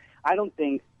stuff that I don't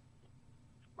think.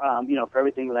 For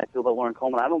everything that I feel about Loren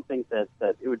Coleman, I don't think that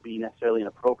it would be necessarily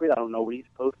inappropriate. I don't know what he's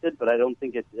posted, but I don't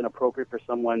think it's inappropriate for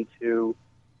someone to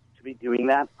be doing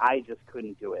that. I just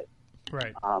couldn't do it.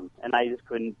 Right. And I just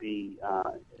couldn't be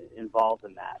involved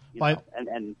in that.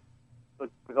 But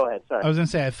go ahead. Sorry. I was going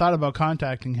to say, I thought about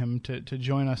contacting him to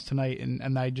join us tonight,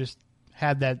 and I just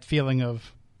had that feeling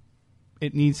of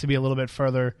it needs to be a little bit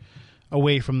further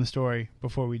away from the story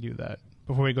before we do that,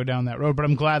 before we go down that road. But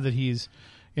I'm glad that he's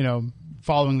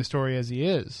following the story as he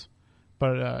is.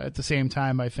 But at the same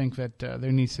time, I think that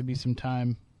there needs to be some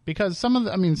time because some of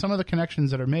the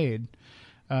connections that are made,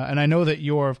 and I know that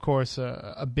you're, of course,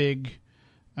 a big,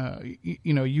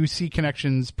 you see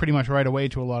connections pretty much right away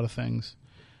to a lot of things.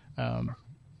 And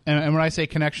when I say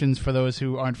connections, for those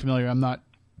who aren't familiar, I'm not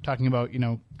talking about,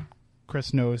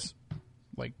 Chris knows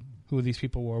like who these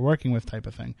people were working with type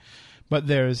of thing. But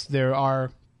there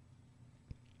are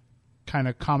kind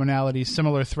of commonalities,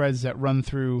 similar threads that run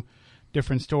through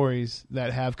different stories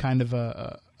that have kind of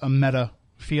a meta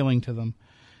feeling to them.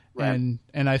 Right.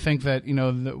 And I think that,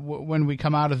 when we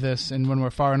come out of this and when we're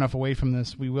far enough away from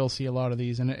this, we will see a lot of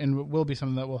these and it will be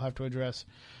something that we'll have to address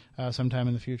sometime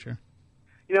in the future.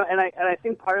 And I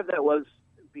think part of that was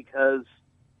because,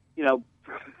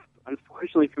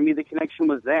 unfortunately for me, the connection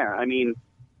was there. I mean,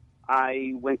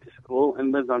 I went to school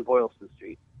and lived on Boylston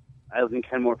Street. I lived in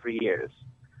Kenmore for years.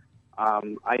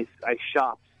 I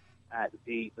shopped at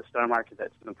the Star Market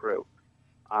that's in Peru.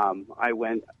 I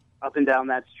went up and down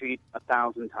that street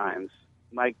 1,000 times.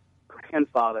 My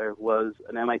grandfather was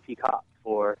an MIT cop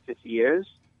for 40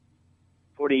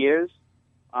 years.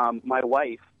 My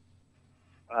wife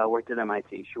worked at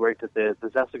MIT. She worked at the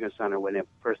Zessinger Center when it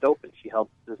first opened. She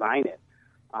helped design it,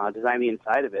 design the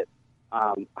inside of it.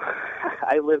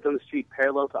 I lived on the street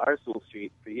parallel to Arsenal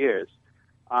Street for years.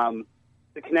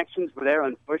 The connections were there,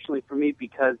 unfortunately, for me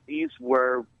because these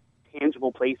were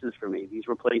tangible places for me. These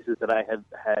were places that I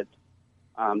had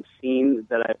seen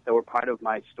that were part of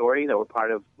my story, that were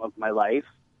part of my life,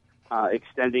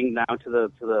 extending now to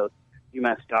the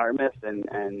UMass Dartmouth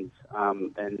and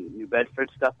New Bedford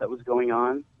stuff that was going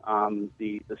on,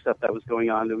 the stuff that was going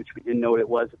on, which we didn't know what it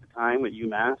was at the time at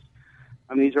UMass.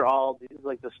 I mean, these is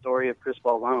like the story of Chris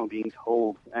Baldano being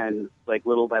told, and like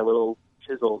little by little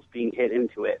chisels being hit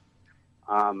into it,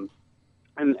 and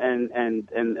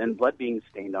blood being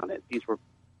stained on it. These were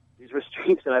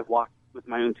streets that I've walked with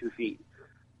my own 2 feet.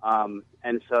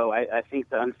 And so I think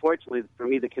that, unfortunately, for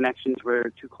me, the connections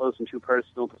were too close and too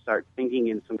personal to start thinking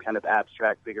in some kind of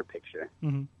abstract, bigger picture.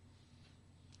 Mm-hmm.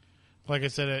 Like I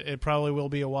said, it probably will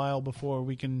be a while before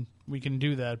we can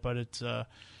do that, but it's a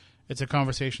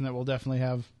conversation that we'll definitely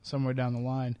have somewhere down the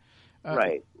line.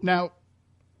 Right. Now,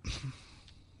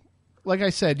 like I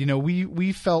said,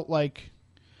 we felt like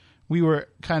we were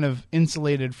kind of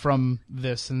insulated from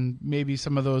this, and maybe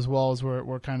some of those walls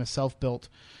were kind of self-built.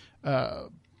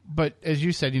 But as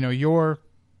you said, you're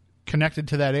connected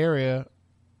to that area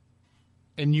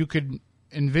and you could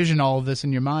envision all of this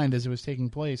in your mind as it was taking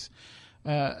place.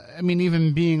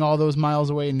 Even being all those miles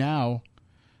away now,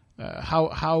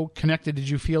 how connected did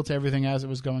you feel to everything as it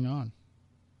was going on?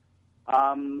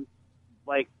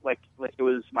 Like it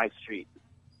was my street.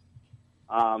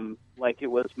 Like it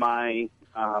was my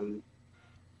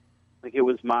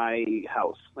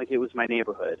house. Like it was my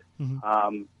neighborhood.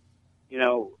 Mm-hmm.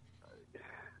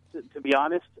 To be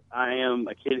honest, I am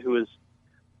a kid who was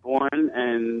born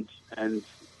and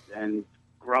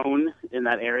grown in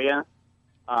that area,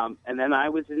 and then I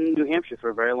was in New Hampshire for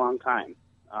a very long time.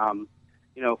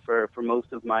 For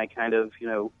most of my kind of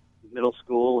middle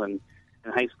school and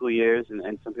high school years, and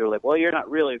some people are like, "Well, you're not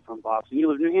really from Boston. You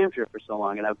live in New Hampshire for so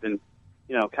long." And I've been,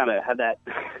 kind of had that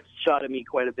shot at me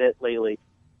quite a bit lately,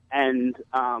 and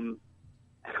I'm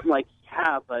like,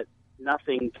 yeah, but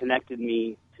nothing connected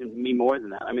me to me more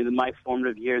than that. I mean, my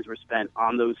formative years were spent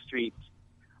on those streets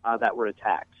that were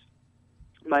attacked.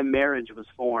 My marriage was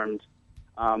formed.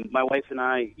 My wife and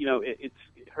I, you know, it's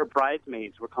her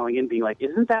bridesmaids were calling in being like,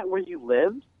 isn't that where you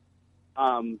lived?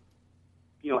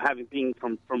 You know, being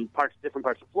from different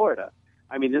parts of Florida.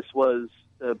 I mean, this was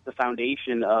the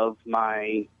foundation of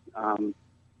my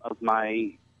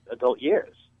adult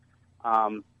years.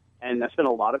 And I spent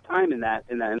a lot of time in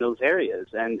those areas.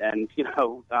 And you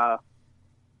know,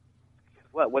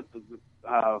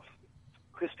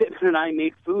 Chris Pittman and I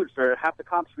made food for half the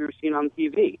cops we were seeing on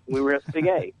TV. We were at the Big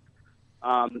A.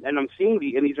 And I'm seeing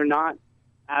these are not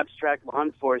abstract law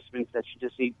enforcement that should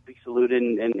just need to be saluted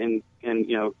and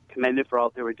you know, commended for all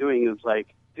that they were doing. It was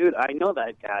like, dude, I know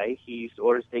that guy. He used to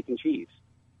order steak and cheese.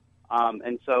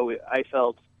 And so I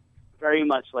felt very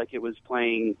much like it was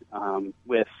playing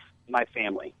with my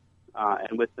family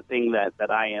and with the thing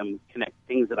that I am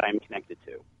things that I am connected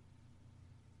to.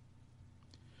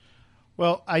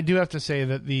 Well, I do have to say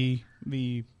that the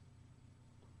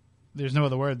there's no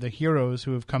other word, the heroes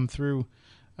who have come through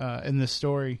in this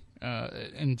story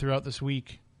and throughout this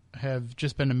week have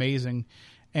just been amazing.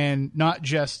 And not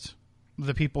just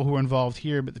the people who are involved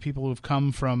here, but the people who have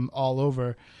come from all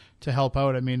over to help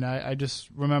out. I mean, I just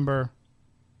remember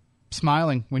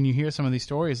smiling when you hear some of these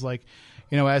stories. Like,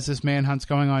 you know, as this manhunt's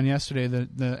going on yesterday,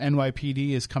 the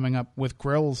NYPD is coming up with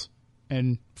grills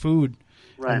and food.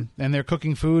 Right. And they're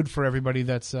cooking food for everybody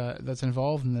that's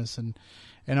involved in this, and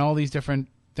all these different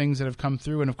things that have come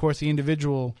through. And, of course, the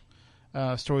individual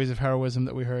stories of heroism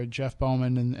that we heard, Jeff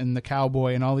Bowman and the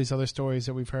cowboy and all these other stories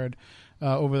that we've heard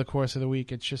over the course of the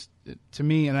week. It's just, to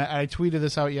me, and I tweeted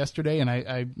this out yesterday, and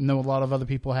I know a lot of other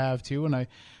people have too, and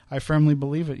I firmly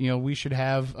believe it. You know, we should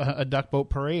have a duck boat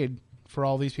parade for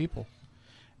all these people.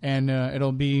 And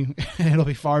it'll be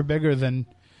far bigger than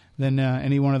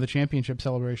any one of the championship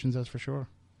celebrations, that's for sure.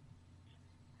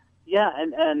 Yeah,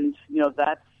 and you know,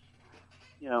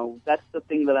 that's the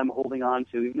thing that I'm holding on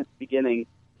to even at the beginning.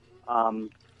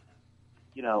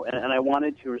 You know, and I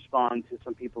wanted to respond to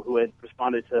some people who had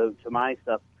responded to my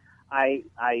stuff. I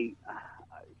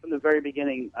from the very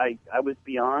beginning, I was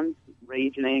beyond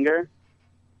rage and anger,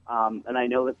 and I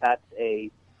know that that's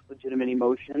a legitimate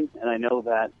emotion, and I know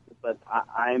that, but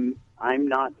I'm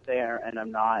not there, and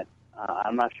I'm not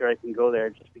sure I can go there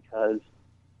just because.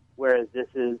 Whereas this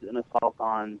is an assault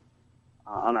on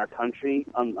our country,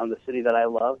 on the city that I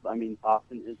love. I mean,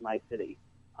 Boston is my city.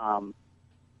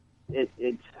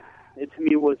 It to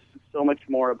me was so much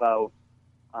more about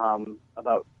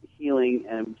healing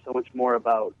and so much more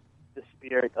about the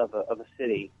spirit of a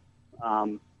city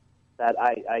that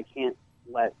I can't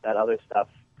let that other stuff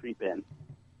creep in.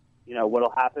 You know,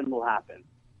 what'll happen will happen.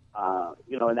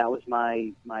 You know, and that was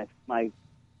my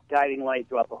guiding light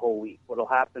throughout the whole week. What'll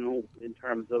happen in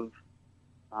terms of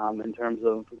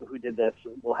who did this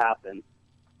will happen.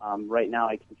 Right now,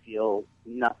 I can feel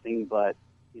nothing but,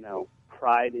 you know,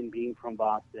 pride in being from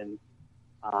Boston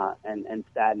and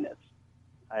sadness.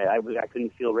 I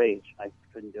couldn't feel rage. I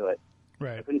couldn't do it.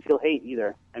 Right. I couldn't feel hate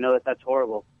either. I know that that's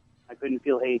horrible. I couldn't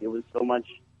feel hate. It was so much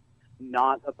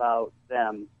not about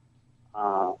them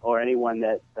or anyone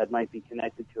that might be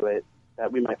connected to it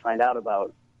that we might find out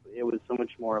about. It was so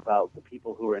much more about the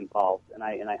people who were involved, and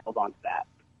I held on to that.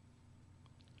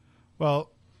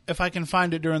 Well, if I can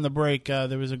find it during the break,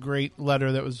 there was a great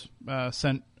letter that was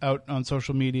sent out on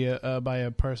social media by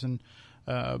a person,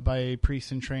 by a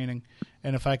priest in training.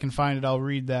 And if I can find it, I'll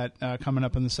read that coming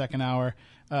up in the second hour.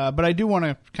 But I do want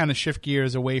to kind of shift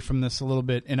gears away from this a little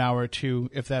bit in hour two,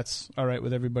 if that's all right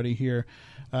with everybody here,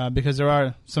 because there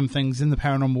are some things in the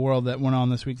paranormal world that went on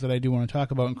this week that I do want to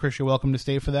talk about. And Chris, you're welcome to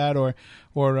stay for that, or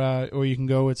you can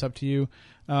go. It's up to you.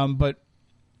 But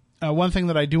one thing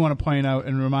that I do want to point out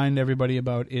and remind everybody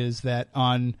about is that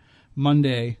on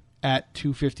Monday at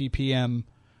 2:50 p.m.,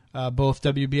 both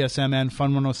WBSM and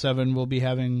Fun 107 will be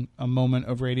having a moment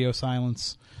of radio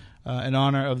silence in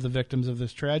honor of the victims of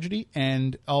this tragedy.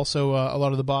 And also a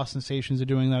lot of the Boston stations are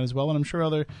doing that as well. And I'm sure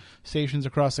other stations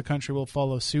across the country will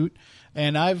follow suit.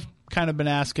 And I've kind of been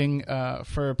asking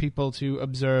for people to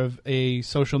observe a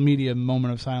social media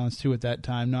moment of silence, too, at that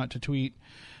time, not to tweet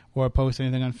or post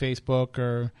anything on Facebook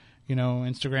or, you know,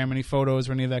 Instagram, any photos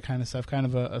or any of that kind of stuff, kind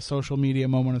of a social media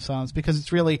moment of silence, because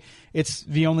it's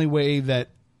the only way that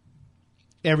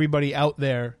everybody out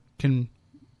there can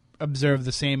observe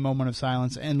the same moment of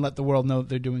silence and let the world know that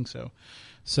they're doing so.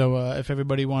 So if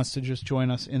everybody wants to just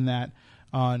join us in that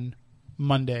on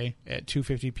Monday at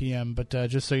 2:50 p.m., but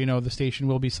just so you know, the station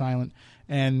will be silent.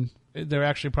 And they're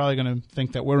actually probably going to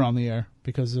think that we're on the air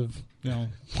because of,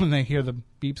 when they hear the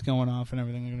beeps going off and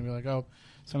everything, they're going to be like, oh,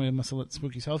 somebody must have lit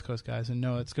Spooky South Coast guys. And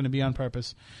no, it's going to be on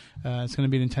purpose. It's going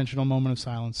to be an intentional moment of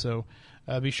silence. So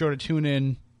be sure to tune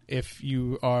in if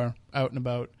you are out and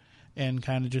about and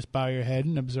kind of just bow your head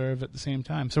and observe at the same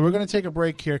time. So we're going to take a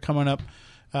break here coming up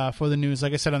for the news.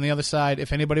 Like I said, on the other side,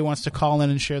 if anybody wants to call in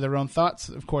and share their own thoughts,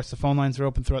 of course, the phone lines are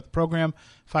open throughout the program,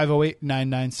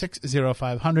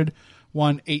 508-996-0500,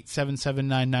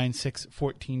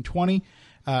 1-877-996-1420.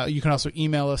 You can also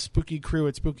email us,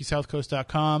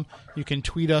 spookycrew@spookysouthcoast.com. You can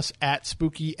tweet us at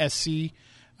SpookySC,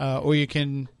 or you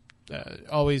can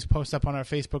always post up on our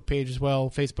Facebook page as well,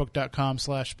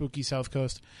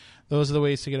 facebook.com/SpookySouthCoast. Those are the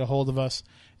ways to get a hold of us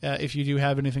if you do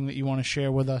have anything that you want to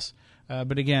share with us.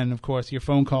 But again, of course, your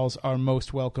phone calls are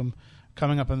most welcome.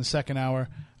 Coming up in the second hour,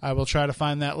 I will try to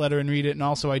find that letter and read it. And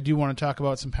also, I do want to talk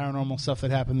about some paranormal stuff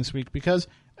that happened this week because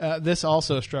this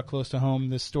also struck close to home,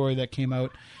 this story that came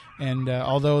out. And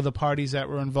although the parties that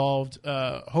were involved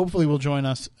hopefully will join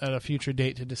us at a future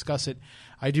date to discuss it,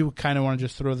 I do kind of want to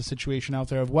just throw the situation out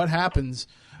there of what happens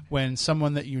when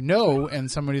someone that you know and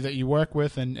somebody that you work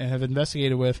with and have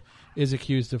investigated with is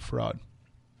accused of fraud.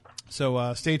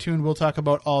 So stay tuned. We'll talk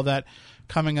about all that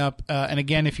coming up. And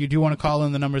again, if you do want to call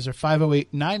in, the numbers are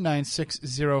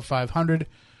 508-996-0500,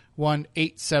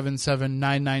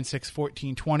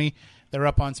 1-877-996-1420. They're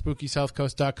up on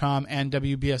SpookySouthCoast.com and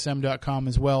WBSM.com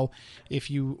as well if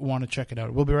you want to check it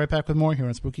out. We'll be right back with more here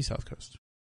on Spooky South Coast.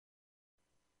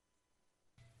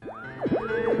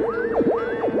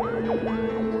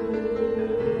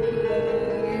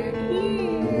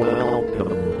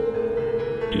 Welcome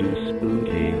to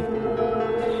Spooky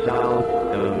South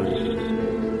Coast.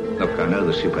 Look, I know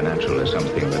the supernatural is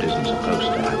something that isn't supposed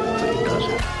to happen, but it does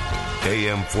happen.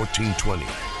 AM 1420,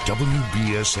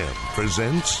 WBSM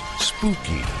presents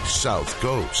Spooky South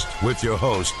Coast with your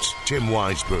hosts, Tim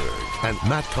Weisberg and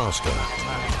Matt Costa.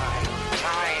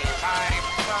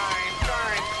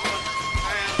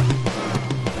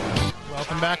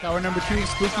 Welcome back. Hour number 2,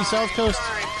 Spooky South Coast.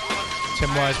 Tim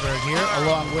Weisberg here,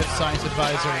 along with science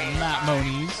advisor Matt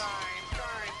Moniz.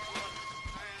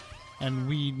 And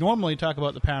we normally talk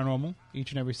about the paranormal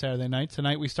each and every Saturday night.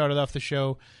 Tonight we started off the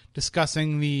show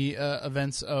discussing the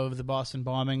events of the Boston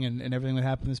bombing and everything that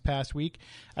happened this past week.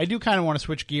 I do kind of want to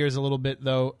switch gears a little bit,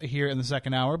 though, here in the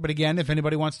second hour. But again, if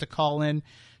anybody wants to call in,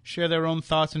 share their own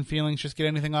thoughts and feelings, just get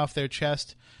anything off their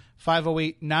chest,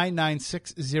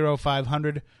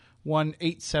 508-996-0500,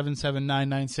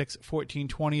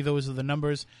 1-877-996-1420. Those are the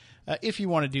numbers if you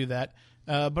want to do that.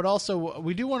 But also,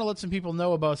 we do want to let some people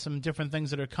know about some different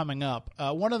things that are coming up.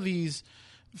 One of these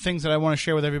things that I want to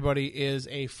share with everybody is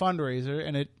a fundraiser,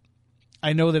 and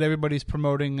I know that everybody's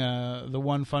promoting the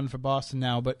One Fund for Boston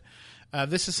now, but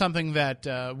this is something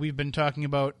that we've been talking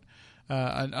about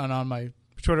on my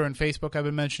Twitter and Facebook. I've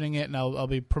been mentioning it, and I'll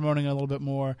be promoting it a little bit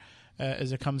more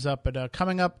as it comes up. But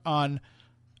coming up on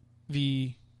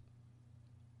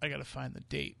I got to find the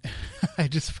date. I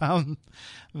just found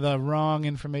the wrong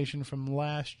information from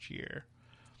last year.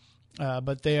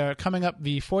 But they are coming up.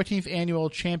 The 14th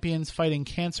Annual Champions Fighting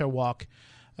Cancer Walk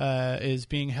is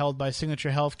being held by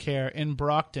Signature Healthcare in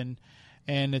Brockton.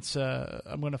 And it's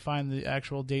I'm going to find the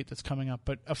actual date that's coming up.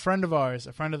 But a friend of ours,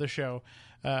 a friend of the show,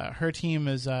 her team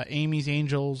is Amy's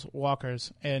Angels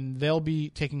Walkers. And they'll be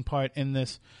taking part in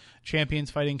this Champions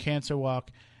Fighting Cancer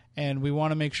Walk. And we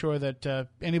want to make sure that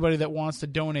anybody that wants to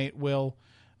donate will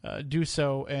do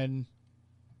so and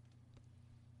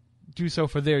do so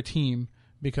for their team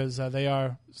because they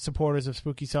are supporters of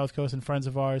Spooky South Coast and friends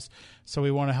of ours. So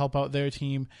we want to help out their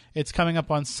team. It's coming up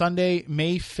on Sunday,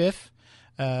 May 5th.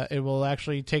 It will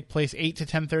actually take place 8 to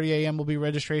 10:30 a.m. will be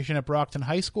registration at Brockton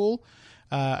High School.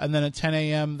 And then at 10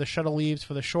 a.m. the shuttle leaves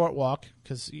for the short walk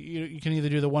because you can either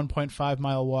do the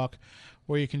 1.5-mile walk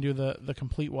or you can do the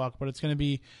complete walk. But it's going to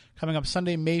be coming up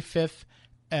Sunday, May 5th,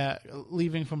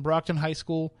 leaving from Brockton High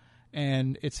School,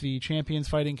 and it's the Champions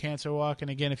Fighting Cancer Walk. And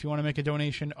again, if you want to make a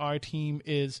donation, our team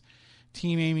is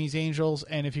Team Amy's Angels,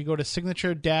 and if you go to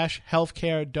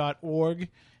signature-healthcare.org,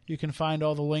 you can find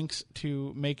all the links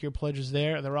to make your pledges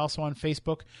there. They're also on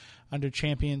Facebook under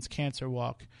Champions Cancer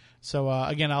Walk. So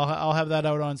again, I'll have that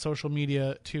out on social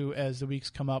media too as the weeks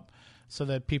come up, so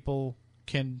that people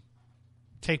can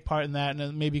take part in that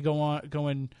and maybe go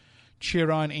and cheer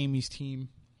on Amy's team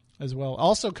as well.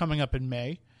 Also coming up in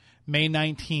May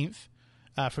 19th,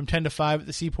 from 10 to 5 at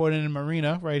the Seaport Inn and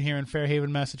Marina right here in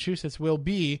Fairhaven, Massachusetts, will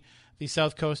be the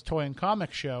South Coast Toy and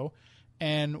Comic Show.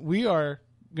 And we are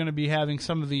going to be having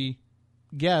some of the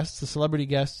guests, the celebrity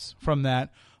guests from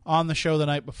that, on the show the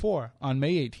night before, on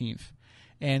May 18th.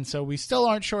 And so we still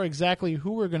aren't sure exactly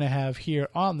who we're going to have here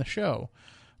on the show.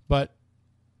 But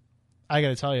I got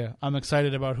to tell you, I'm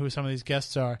excited about who some of these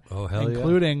guests are. Oh, hell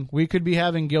including, we could be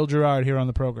having Gil Gerard here on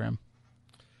the program.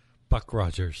 Buck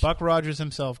Rogers. Buck Rogers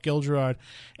himself, Gil Gerard.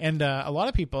 And a lot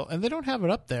of people, and they don't have it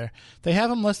up there, they have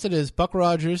him listed as Buck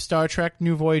Rogers, Star Trek,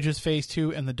 New Voyages, Phase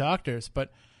 2, and The Doctors.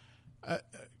 But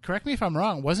correct me if I'm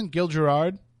wrong, wasn't Gil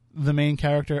Gerard the main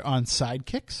character on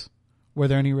Sidekicks? Were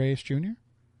there any Reyes Jr.?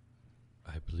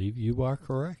 I believe you are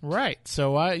correct. Right.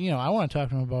 So I want to talk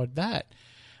to him about that.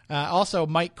 Also,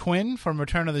 Mike Quinn from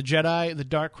Return of the Jedi, The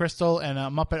Dark Crystal, and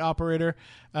Muppet Operator.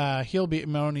 He'll be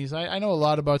Monies. I know a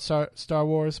lot about Star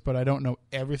Wars, but I don't know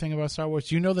everything about Star Wars.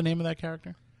 Do you know the name of that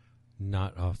character?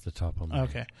 Not off the top of my head.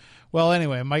 Okay. Well,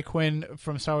 anyway, Mike Quinn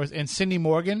from Star Wars, and Cindy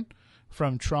Morgan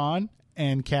from Tron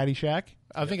and Caddyshack.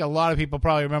 I think a lot of people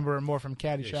probably remember her more from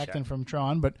Caddyshack than from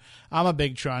Tron, but I'm a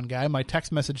big Tron guy. My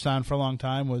text message sound for a long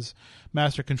time was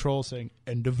Master Control saying,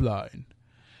 "End of line."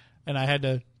 And I had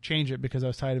to change it because I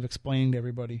was tired of explaining to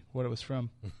everybody what it was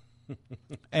from.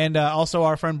 And also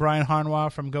our friend Brian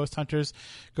Harnois from Ghost Hunters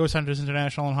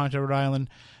International in Haunted, Rhode Island.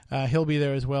 He'll be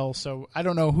there as well. So I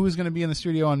don't know who's going to be in the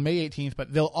studio on May 18th,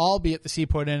 but they'll all be at the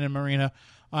Seaport Inn and Marina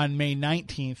on May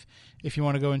 19th if you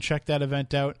want to go and check that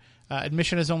event out.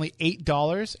 Admission is only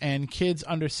 $8, and kids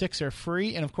under 6 are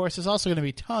free. And, of course, there's also going to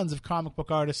be tons of comic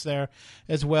book artists there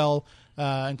as well,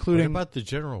 including... What about the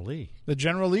General Lee? The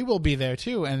General Lee will be there,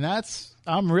 too. And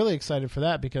I'm really excited for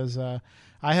that because I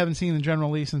haven't seen the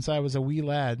General Lee since I was a wee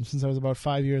lad, since I was about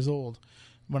 5 years old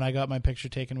when I got my picture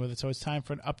taken with it. So it's time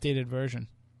for an updated version.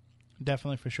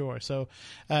 Definitely for sure. So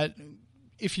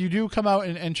if you do come out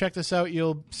and check this out,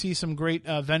 you'll see some great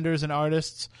vendors and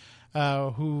artists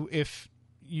who, if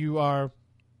you are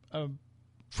a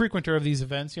frequenter of these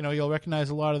events, you'll recognize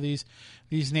a lot of these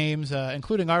names,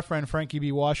 including our friend Frankie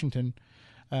B. Washington,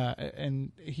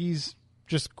 and he's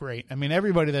just great. I mean,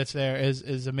 everybody that's there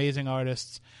is amazing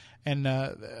artists, and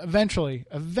eventually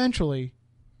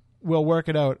we'll work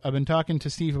it out. I've been talking to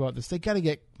Steve about this. They got to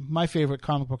get my favorite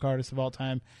comic book artist of all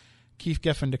time, Keith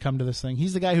Giffen, to come to this thing.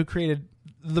 He's the guy who created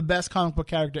the best comic book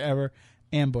character ever,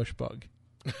 Ambush Bug.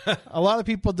 A lot of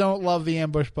people don't love the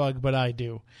Ambush Bug, but I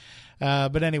do.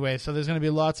 But anyway, so there's going to be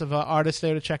lots of artists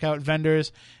there to check out,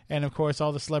 vendors, and, of course,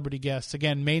 all the celebrity guests.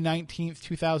 Again, May 19th,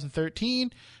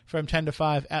 2013, from 10 to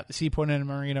 5 at the Seaport Inn and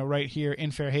Marina right here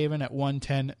in Fairhaven at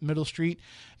 110 Middle Street.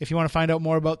 If you want to find out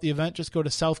more about the event, just go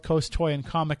to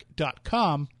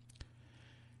southcoasttoyandcomic.com.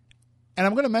 And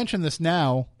I'm going to mention this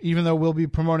now, even though we'll be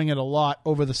promoting it a lot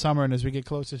over the summer and as we get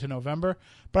closer to November.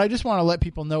 But I just want to let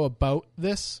people know about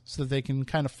this so that they can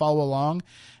kind of follow along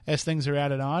as things are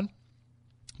added on.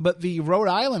 But the Rhode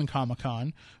Island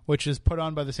Comic-Con, which is put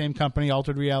on by the same company,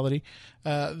 Altered Reality,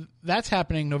 that's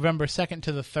happening November 2nd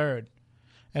to the 3rd.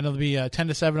 And it'll be 10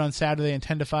 to 7 on Saturday and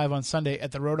 10 to 5 on Sunday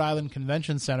at the Rhode Island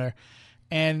Convention Center.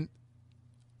 And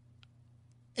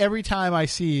every time I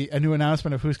see a new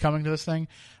announcement of who's coming to this thing,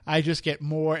 I just get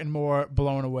more and more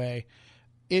blown away.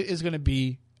 It is going to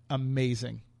be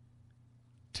amazing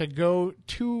to go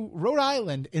to Rhode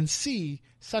Island and see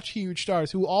such huge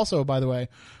stars who also, by the way,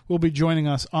 will be joining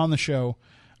us on the show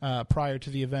prior to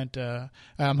the event.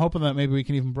 I'm hoping that maybe we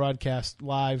can even broadcast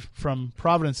live from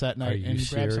Providence that night and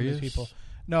grab some of these people.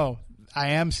 No,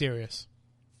 I am serious.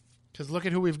 Because look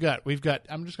at who we've got.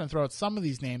 I'm just going to throw out some of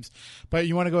these names, but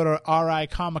you want to go to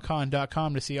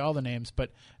ricomiccon.com to see all the names.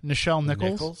 But Nichelle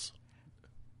Nichols?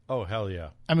 Oh, hell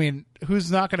yeah. I mean,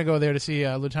 who's not going to go there to see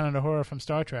Lieutenant Uhura from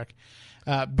Star Trek?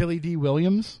 Billy D.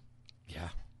 Williams? Yeah.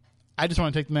 I just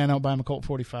want to take the man out by him a Colt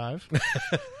 45.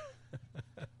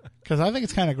 Because I think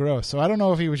it's kind of gross. So I don't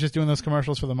know if he was just doing those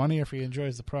commercials for the money or if he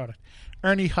enjoys the product.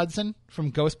 Ernie Hudson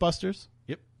from Ghostbusters.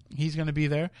 Yep. He's going to be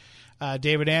there.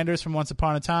 David Anders from Once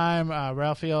Upon a Time.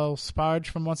 Raphael Sparge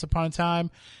from Once Upon a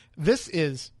Time. This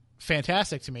is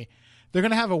fantastic to me. They're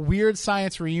going to have a weird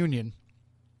science reunion.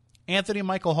 Anthony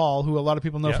Michael Hall, who a lot of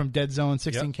people know from Dead Zone,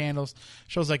 16 Candles,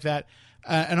 shows like that.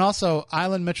 And also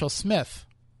Island Mitchell Smith,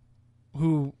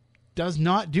 who does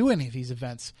not do any of these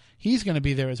events. He's going to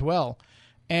be there as well.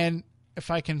 And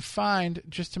if I can find,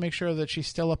 just to make sure that she's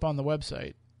still up on the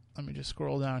website, let me just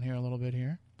scroll down here a little bit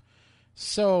here.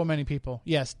 So many people.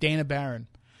 Yes, Dana Barron.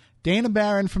 Dana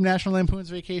Barron from National Lampoon's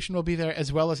Vacation will be there,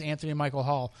 as well as Anthony Michael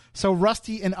Hall. So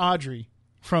Rusty and Audrey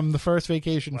from the first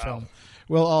Vacation film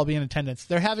will all be in attendance.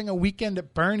 They're having a Weekend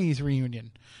at Bernie's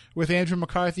reunion with Andrew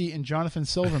McCarthy and Jonathan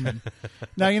Silverman.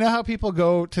 Now, you know how people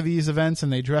go to these events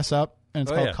and they dress up, and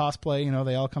it's called cosplay. You know,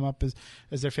 they all come up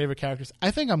as their favorite characters.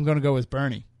 I think I'm going to go as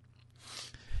Bernie.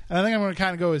 And I think I'm going to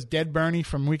kind of go as Dead Bernie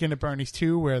from Weekend at Bernie's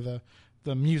 2, where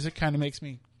the music kind of makes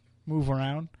me move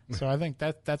around. So I think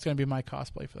that's going to be my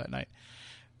cosplay for that night.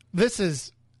 This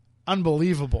is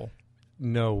unbelievable.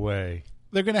 No way.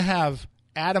 They're going to have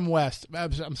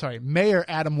Mayor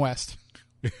Adam West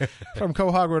from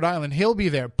Quahog, Rhode Island. He'll be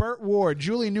there. Burt Ward,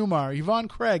 Julie Newmar, Yvonne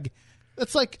Craig.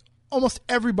 That's like almost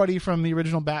everybody from the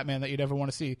original Batman that you'd ever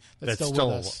want to see that's still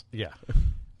with us. Yeah.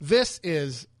 This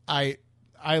is, I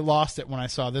lost it when I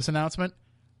saw this announcement.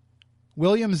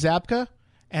 William Zabka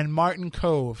and Martin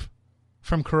Kove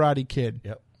from Karate Kid.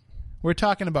 Yep. We're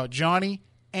talking about Johnny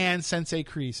and Sensei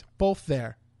Kreese, both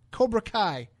there. Cobra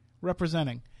Kai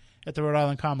representing at the Rhode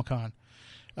Island Comic-Con.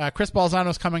 Chris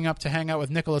Balzano's coming up to hang out with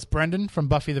Nicholas Brendan from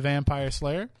Buffy the Vampire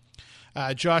Slayer.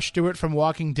 Josh Stewart from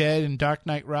Walking Dead and Dark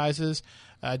Knight Rises.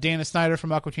 Dana Snyder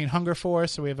from Aqua Teen Hunger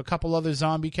Force. So we have a couple other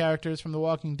zombie characters from The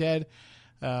Walking Dead.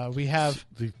 We have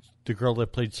the girl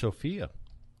that played Sophia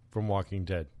from Walking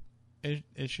Dead.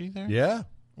 Is she there? Yeah.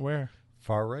 Where?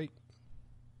 Far right.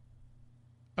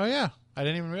 Oh, yeah. I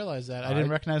didn't even realize that. I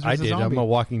didn't recognize her as a I did. zombie. I'm a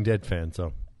Walking Dead fan,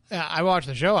 so. Yeah, I watched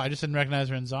the show. I just didn't recognize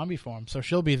her in zombie form, so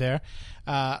she'll be there.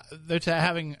 They're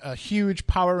having a huge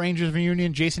Power Rangers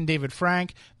reunion. Jason David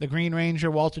Frank, the Green Ranger,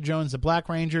 Walter Jones, the Black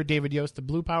Ranger, David Yost, the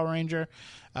Blue Power Ranger.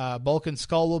 Bulk and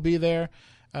Skull will be there.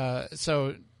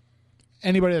 So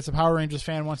anybody that's a Power Rangers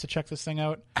fan wants to check this thing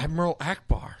out. Admiral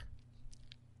Akbar.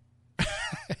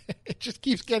 It just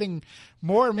keeps getting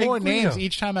more and more Guido. names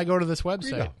each time I go to this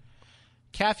website. Guido.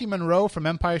 Kathy Monroe from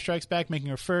Empire Strikes Back making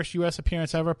her first U.S.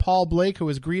 appearance ever. Paul Blake, who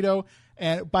is Greedo,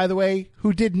 and by the way,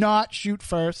 who did not shoot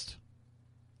first.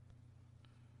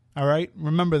 All right?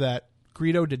 Remember that.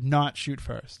 Greedo did not shoot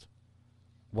first.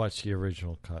 Watch the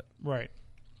original cut. Right.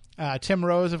 Tim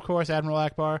Rose, of course, Admiral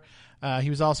Akbar. He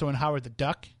was also in Howard the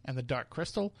Duck and the Dark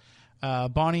Crystal.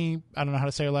 Bonnie, I don't know how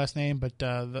to say her last name, but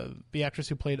the actress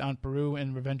who played Aunt Beru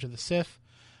in Revenge of the Sith.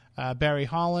 Barry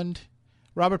Holland.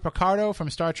 Robert Picardo from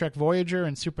Star Trek Voyager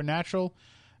and Supernatural.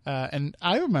 And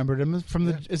I remembered him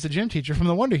as the gym teacher from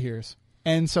the Wonder Years.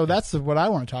 And so that's what I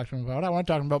want to talk to him about. I want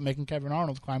to talk to him about making Kevin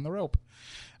Arnold climb the rope.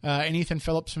 And Ethan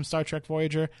Phillips from Star Trek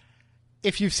Voyager.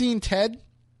 If you've seen Ted...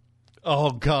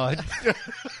 Oh, God.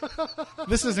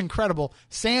 This is incredible.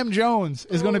 Sam Jones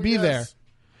is going to be there.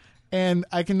 And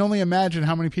I can only imagine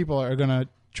how many people are going to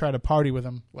try to party with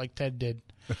him like Ted did.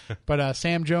 But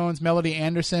Sam Jones, Melody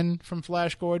Anderson from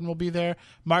Flash Gordon will be there.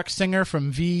 Mark Singer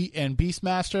from V and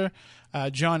Beastmaster.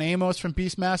 John Amos from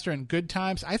Beastmaster and Good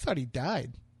Times. I thought he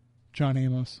died, John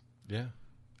Amos. Yeah.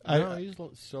 He's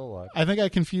still alive. I think I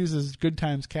confused his Good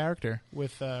Times character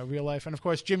with real life. And, of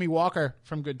course, Jimmy Walker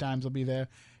from Good Times will be there.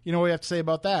 You know what we have to say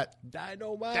about that?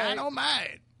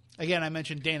 Dynamite. Again, I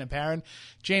mentioned Dana Perrin.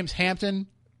 James Hampton,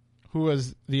 who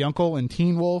was the uncle in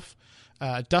Teen Wolf.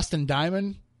 Dustin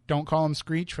Diamond, don't call him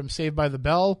Screech, from Saved by the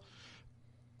Bell.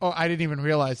 Oh, I didn't even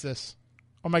realize this.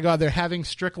 Oh, my God, they're having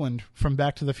Strickland from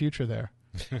Back to the Future there.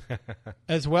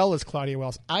 As well as Claudia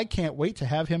Wells. I can't wait to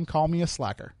have him call me a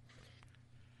slacker.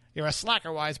 You're a slacker,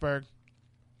 Weisberg.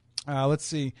 Let's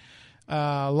see.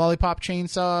 Lollipop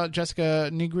Chainsaw,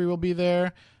 Jessica Nigri will be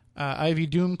there. Ivy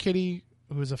Doom Kitty,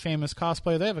 who's a famous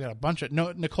cosplayer. They've got a bunch of...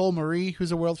 Nicole Marie,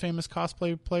 who's a world-famous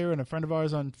cosplay player and a friend of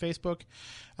ours on Facebook.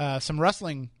 Some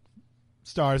wrestling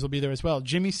stars will be there as well.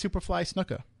 Jimmy Superfly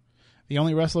Snuka, the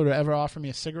only wrestler to ever offer me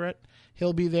a cigarette.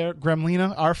 He'll be there.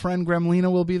 Gremlina, our friend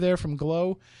Gremlina, will be there from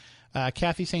Glow.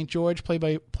 Kathy St. George,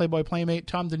 Playboy Playmate.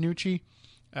 Tom DiNucci.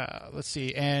 Let's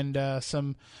see. And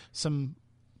some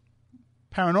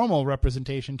paranormal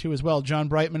representation, too, as well. John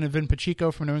Brightman and Vin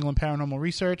Pacheco from New England Paranormal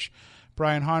Research.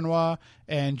 Brian Harnois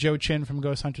and Joe Chin from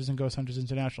Ghost Hunters and Ghost Hunters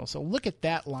International. So look at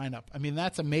that lineup. I mean,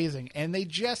 that's amazing. And they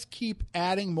just keep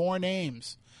adding more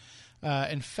names.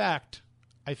 In fact,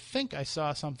 I think I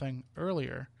saw something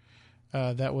earlier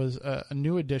that was a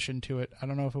new addition to it. I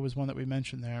don't know if it was one that we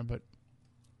mentioned there, but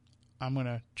I'm going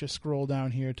to just scroll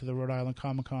down here to the Rhode Island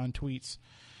Comic-Con tweets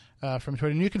from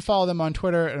Twitter. And you can follow them on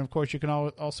Twitter, and, of course, you can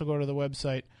also go to the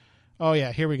website. Oh,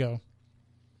 yeah, here we go.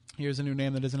 Here's a new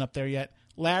name that isn't up there yet.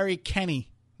 Larry Kenny,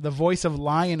 the voice of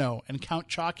Lion-O and Count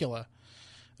Chocula.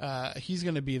 He's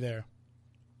going to be there.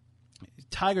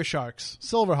 Tiger Sharks,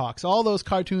 Silverhawks, all those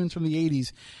cartoons from the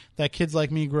 80s that kids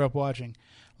like me grew up watching.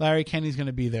 Larry Kenny's going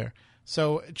to be there.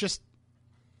 So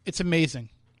it's amazing.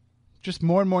 Just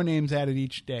more and more names added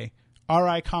each day.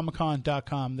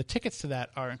 RIComicCon.com. The tickets to that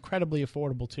are incredibly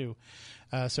affordable, too.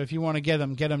 So if you want to get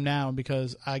them now,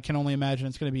 because I can only imagine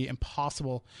it's going to be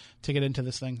impossible to get into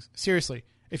this thing. Seriously,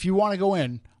 if you want to go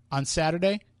in on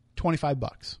Saturday,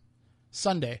 $25.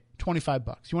 Sunday,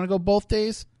 $25. You want to go both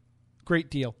days? Great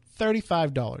deal.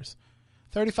 $35.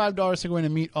 $35 to go in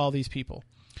and meet all these people.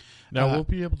 Now, we'll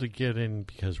be able to get in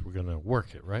because we're going to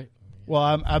work it, right?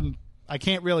 Well, I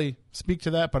can't really speak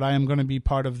to that, but I am going to be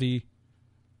part of the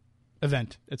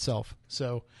event itself.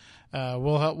 So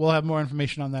we'll have more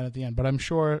information on that at the end. But I'm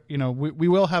sure, we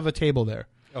will have a table there.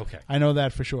 Okay. I know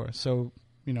that for sure. So,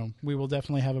 we will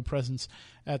definitely have a presence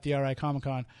at the RI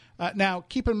Comic-Con. Now,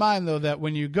 keep in mind, though, that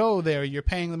when you go there, you're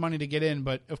paying the money to get in.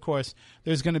 But, of course,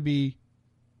 there's going to be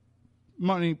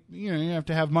money. You have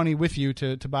to have money with you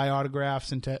to buy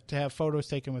autographs and to have photos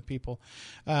taken with people.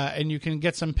 And you can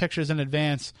get some pictures in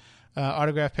advance,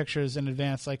 autograph pictures in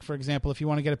advance. Like, for example, if you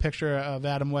want to get a picture of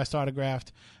Adam West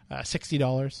autographed,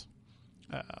 $60.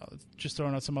 Just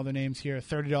throwing out some other names here.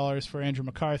 $30 for Andrew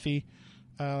McCarthy.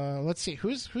 Let's see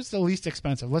who's the least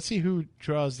expensive. Let's see who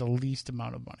draws the least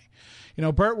amount of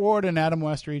money. Burt Ward and Adam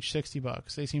West are each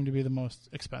 $60. They seem to be the most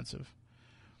expensive.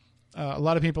 A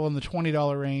lot of people in the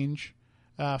 $20 range.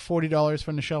 $40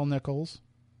 for Nichelle Nichols.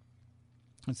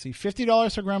 Let's see,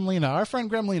 $50 for Gremlina. Our friend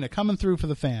Gremlina coming through for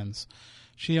the fans.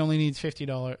 She only needs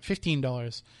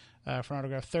 $15 for an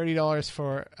autograph. $30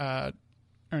 for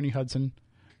Ernie Hudson.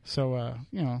 So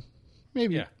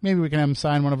maybe we can have him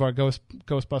sign one of our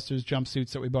Ghostbusters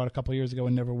jumpsuits that we bought a couple years ago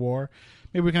and never wore.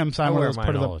 Maybe we can have him sign one of those.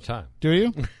 Put it all the time. Do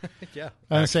you? Yeah.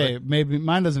 I say maybe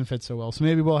mine doesn't fit so well, so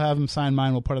maybe we'll have him sign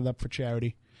mine. We'll put it up for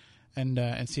charity,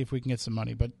 and see if we can get some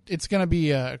money. But it's going to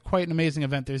be quite an amazing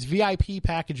event. There's VIP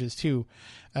packages too,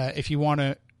 if you want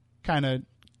to kind of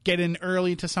get in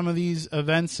early to some of these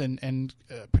events and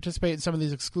participate in some of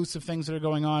these exclusive things that are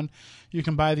going on. You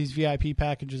can buy these VIP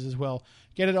packages as well.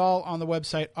 Get it all on the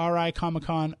website,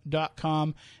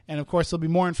 ricomiccon.com. And, of course, there'll be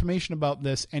more information about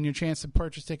this and your chance to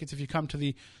purchase tickets if you come to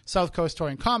the South Coast Toy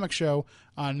and Comic Show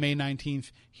on May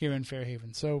 19th here in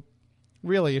Fairhaven. So,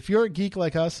 really, if you're a geek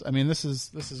like us, I mean, this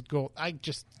is gold. I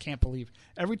just can't believe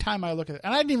every time I look at it.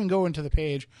 And I didn't even go into the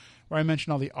page where I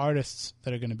mentioned all the artists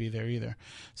that are going to be there either.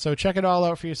 So check it all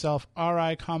out for yourself,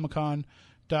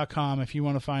 ricomiccon.com, if you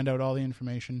want to find out all the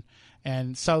information,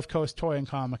 and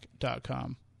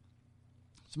southcoasttoyandcomic.com.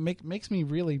 So makes me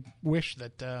really wish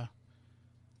that I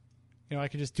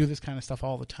could just do this kind of stuff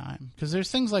all the time, because there's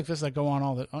things like this that go on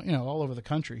all over the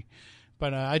country,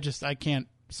 but I can't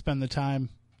spend the time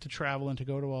to travel and to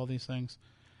go to all these things.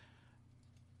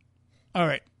 All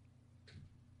right,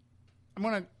 I'm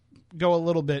going to go a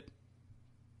little bit,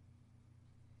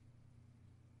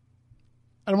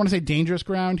 I don't want to say dangerous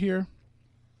ground here,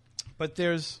 but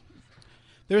there's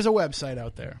a website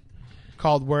out there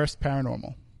called Worst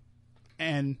Paranormal.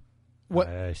 And what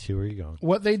I see where you're going.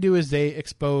 What they do is they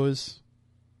expose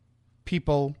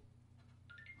people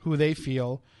who they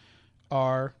feel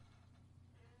are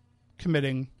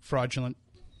committing fraudulent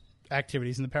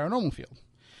activities in the paranormal field.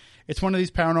 It's one of these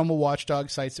paranormal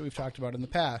watchdog sites that we've talked about in the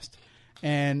past.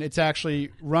 And it's actually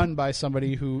run by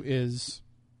somebody who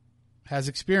has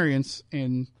experience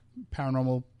in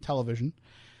paranormal television.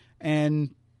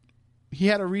 And he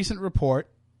had a recent report.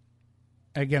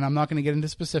 Again, I'm not going to get into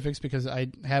specifics because I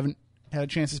haven't had a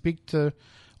chance to speak to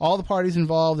all the parties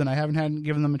involved, and I haven't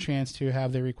given them a chance to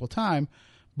have their equal time.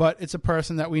 But it's a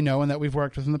person that we know and that we've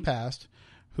worked with in the past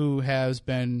who has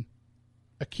been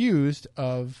accused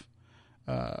of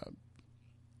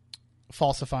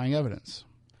falsifying evidence.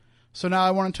 So now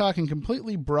I want to talk in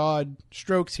completely broad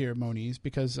strokes here, Moniz,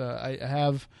 because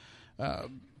I'm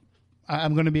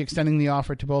going to be extending the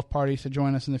offer to both parties to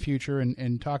join us in the future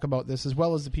and talk about this, as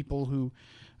well as the people who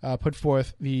put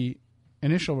forth the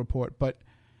initial report. But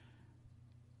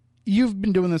you've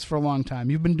been doing this for a long time.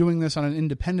 You've been doing this on an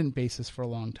independent basis for a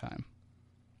long time.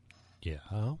 Yeah.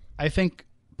 I think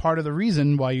part of the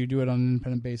reason why you do it on an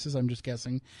independent basis, I'm just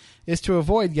guessing, is to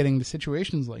avoid getting to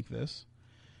situations like this.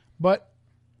 But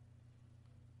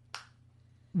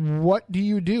what do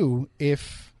you do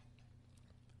if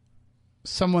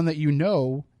someone that you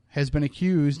know has been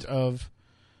accused of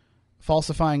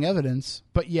falsifying evidence,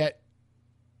 but yet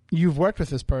you've worked with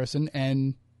this person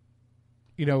and,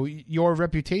 your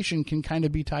reputation can kind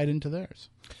of be tied into theirs?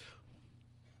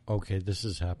 Okay, this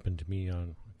has happened to me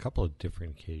on a couple of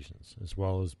different occasions, as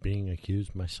well as being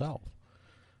accused myself.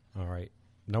 All right.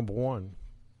 Number one,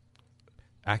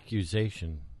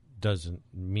 accusation doesn't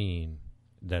mean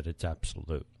that it's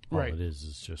absolute. Right. All it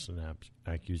is just an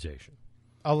accusation.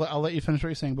 I'll let you finish what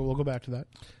you're saying, but we'll go back to that.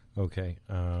 Okay.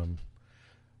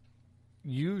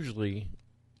 Usually,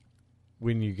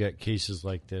 when you get cases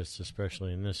like this,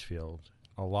 especially in this field,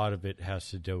 a lot of it has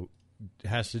to do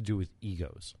with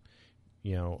egos,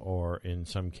 or in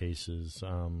some cases,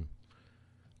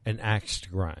 an axe to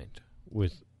grind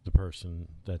with the person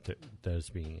that is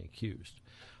being accused.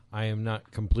 I am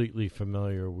not completely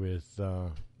familiar with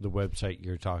the website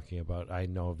you're talking about. I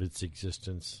know of its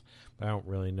existence, but I don't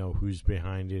really know who's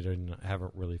behind it and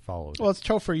haven't really followed Well, it. it's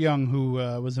Topher Young who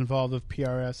was involved with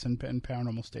PRS and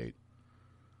Paranormal State.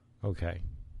 Okay.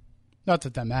 Not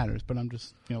that matters, but I'm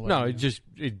just No, it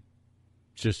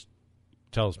just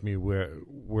tells me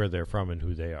where they're from and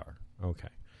who they are. Okay.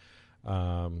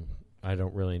 I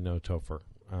don't really know Topher,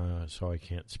 so I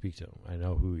can't speak to him. I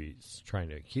know who he's trying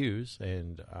to accuse,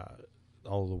 and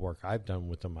all the work I've done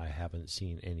with him, I haven't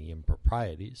seen any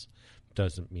improprieties.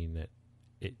 Doesn't mean that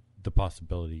the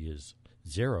possibility is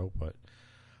zero, but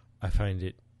I find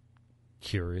it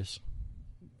curious.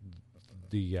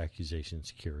 The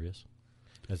accusation's curious,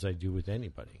 as I do with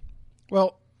anybody.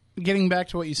 Well, getting back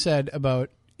to what you said about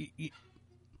it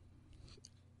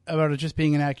just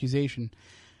being an accusation.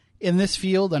 In this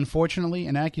field, unfortunately,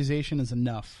 an accusation is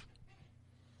enough.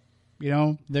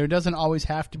 There doesn't always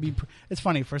have to be... It's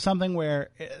funny, for something where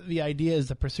the idea is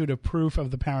the pursuit of proof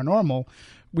of the paranormal,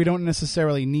 we don't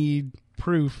necessarily need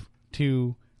proof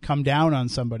to come down on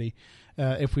somebody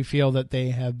if we feel that they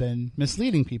have been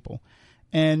misleading people.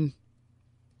 And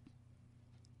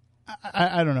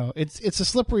I don't know. It's a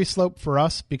slippery slope for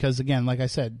us because, again, like I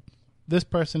said, this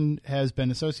person has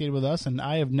been associated with us, and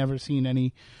I have never seen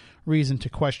any reason to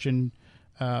question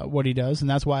what he does, and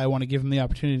that's why I want to give him the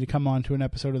opportunity to come on to an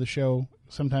episode of the show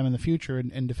sometime in the future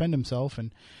and defend himself.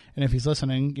 And if he's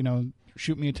listening,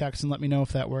 shoot me a text and let me know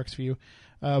if that works for you.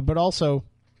 But also,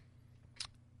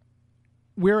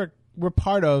 we're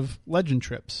part of Legend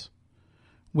Trips,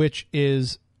 which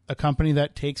is a company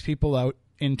that takes people out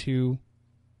into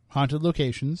haunted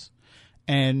locations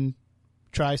and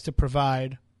tries to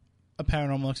provide a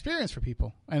paranormal experience for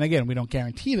people. And again, we don't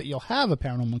guarantee that you'll have a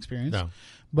paranormal experience. No.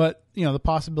 But, the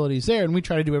possibility is there, and we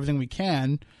try to do everything we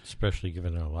can. Especially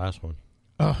given our last one.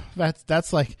 Oh, that's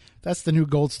the new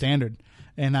gold standard.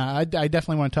 And I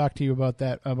definitely want to talk to you about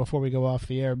that before we go off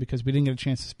the air, because we didn't get a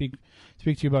chance to speak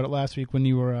to you about it last week when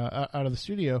you were out of the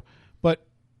studio. But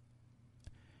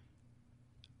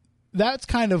that's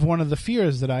kind of one of the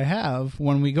fears that I have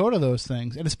when we go to those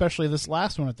things, and especially this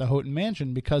last one at the Houghton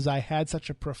Mansion, because I had such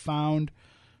a profound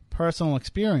personal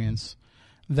experience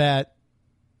that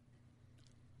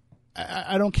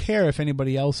I don't care if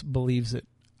anybody else believes it.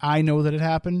 I know that it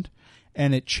happened,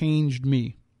 and it changed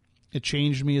me. It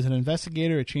changed me as an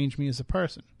investigator. It changed me as a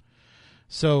person.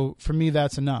 So for me,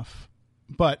 that's enough.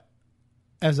 But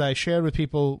as I shared with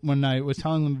people when I was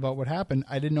telling them about what happened,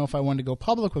 I didn't know if I wanted to go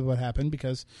public with what happened,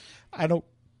 because I don't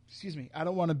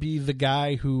want to be the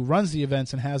guy who runs the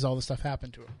events and has all the stuff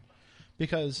happen to him.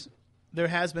 Because there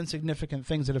has been significant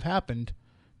things that have happened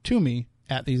to me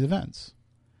at these events.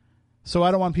 So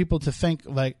I don't want people to think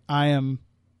like I am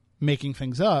making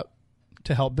things up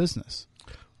to help business.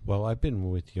 Well, I've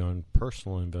been with you on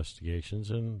personal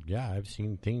investigations, and I've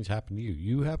seen things happen to you.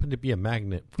 You happen to be a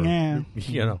magnet for,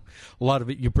 a lot of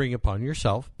it you bring upon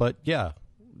yourself. But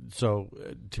so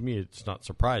to me, it's not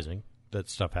surprising that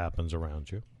stuff happens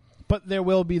around you. But there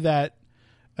will be that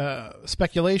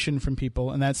speculation from people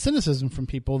and that cynicism from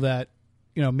people that,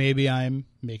 maybe I'm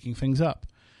making things up.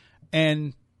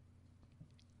 And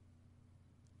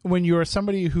when you're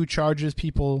somebody who charges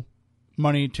people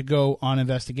money to go on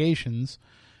investigations,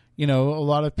 a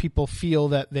lot of people feel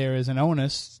that there is an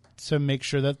onus to make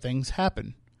sure that things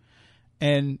happen.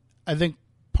 And I think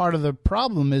part of the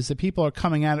problem is that people are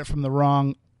coming at it from the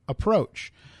wrong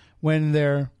approach. When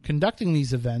they're conducting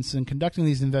these events and conducting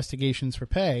these investigations for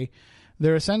pay,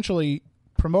 they're essentially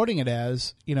promoting it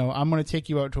as, I'm going to take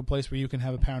you out to a place where you can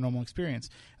have a paranormal experience.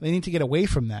 And they need to get away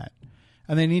from that.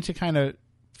 And they need to kind of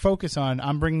focus on,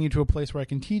 I'm bringing you to a place where I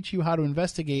can teach you how to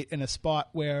investigate in a spot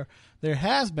where there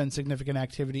has been significant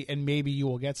activity, and maybe you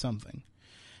will get something.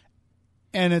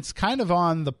 And it's kind of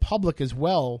on the public as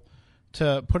well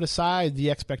to put aside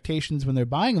the expectations when they're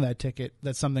buying that ticket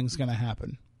that something's going to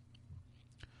happen.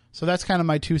 So that's kind of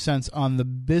my 2 cents on the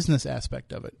business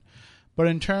aspect of it. But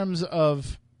in terms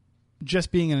of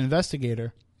just being an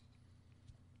investigator,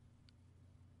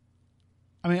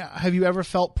 I mean, have you ever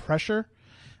felt pressure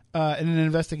in an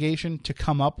investigation to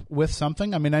come up with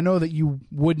something? I mean, I know that you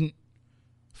wouldn't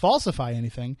falsify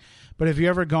anything, but have you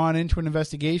ever gone into an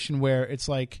investigation where it's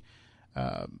like,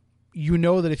 that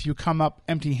if you come up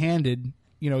empty-handed,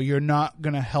 you're not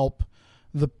going to help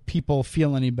the people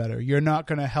feel any better. You're not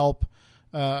going to help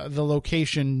the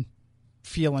location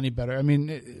feel any better. I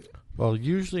mean, well,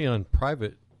 usually on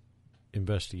private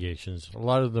investigations, a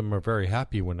lot of them are very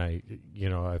happy when I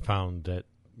found that,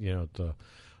 the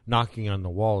knocking on the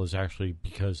wall is actually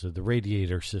because of the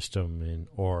radiator system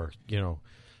or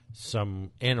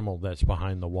some animal that's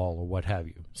behind the wall or what have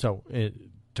you. So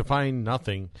to find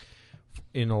nothing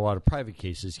in a lot of private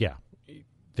cases, yeah,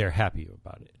 they're happy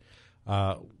about it.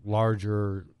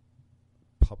 Larger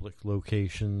public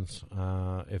locations,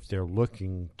 if they're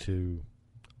looking to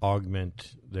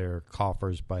augment their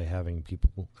coffers by having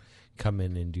people come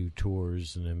in and do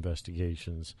tours and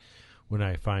investigations, when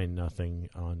I find nothing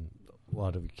on a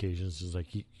lot of occasions, it's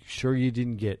like, you sure you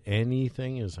didn't get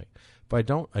anything? It's like, if I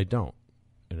don't, I don't.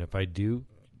 And if I do,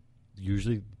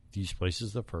 usually these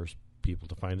places are the first people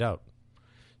to find out.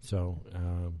 So,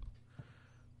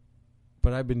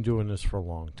 but I've been doing this for a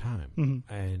long time,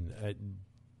 and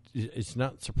it's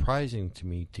not surprising to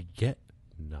me to get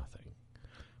nothing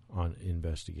on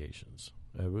investigations.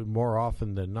 More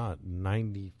often than not,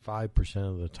 95%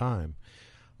 of the time,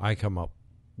 I come up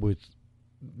with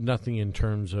nothing in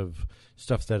terms of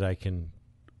stuff that I can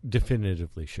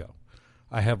definitively show.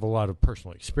 I have a lot of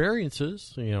personal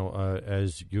experiences,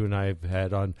 as you and I have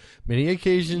had on many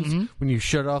occasions, when you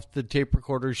shut off the tape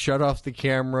recorder, shut off the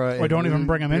camera. Or don't even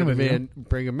bring them in with you.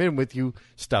 Bring them in with you,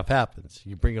 stuff happens.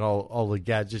 You bring all the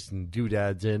gadgets and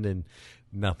doodads in, and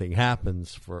nothing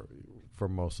happens for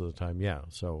most of the time, yeah.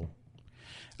 So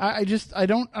I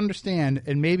don't understand,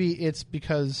 and maybe it's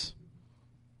because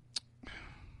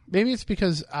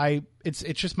it's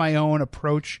just my own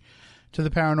approach to the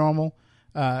paranormal.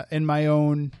 And my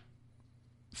own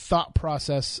thought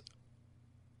process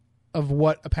of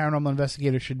what a paranormal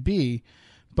investigator should be.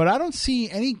 But I don't see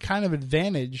any kind of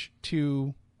advantage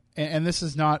to, and this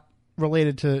is not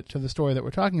related to the story that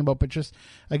we're talking about, but just,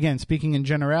 again, speaking in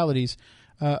generalities,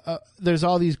 there's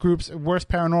all these groups. Worst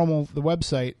Paranormal, the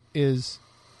website, is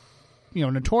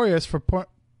notorious for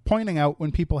pointing out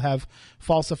when people have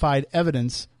falsified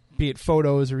evidence, be it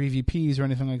photos or EVPs or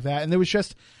anything like that. And there was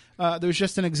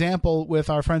just an example with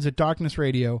our friends at Darkness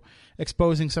Radio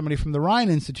exposing somebody from the Ryan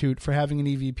Institute for having an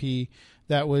EVP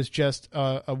that was just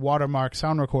a watermark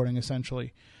sound recording,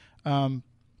 essentially.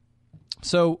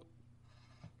 So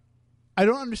I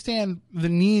don't understand the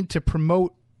need to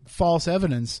promote false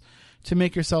evidence to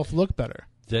make yourself look better.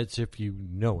 That's if you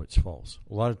know it's false.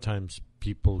 A lot of times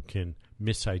people can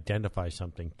misidentify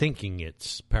something thinking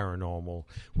it's paranormal,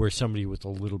 where somebody with a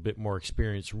little bit more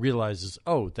experience realizes,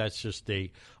 oh, that's just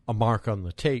a mark on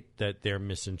the tape that they're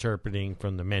misinterpreting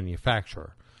from the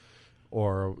manufacturer.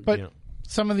 But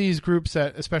some of these groups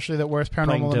that, especially that Worst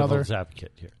Paranormal and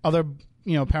other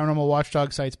paranormal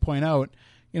watchdog sites point out,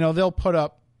 they'll put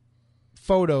up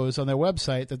photos on their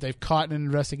website that they've caught in an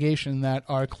investigation that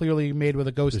are clearly made with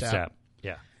a ghost app.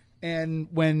 Yeah. And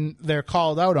when they're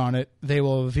called out on it, they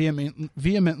will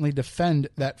vehemently defend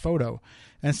that photo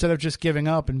instead of just giving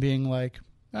up and being like,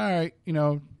 all right,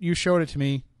 you showed it to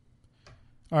me.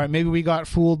 All right, maybe we got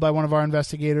fooled by one of our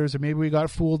investigators, or maybe we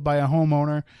got fooled by a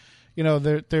homeowner.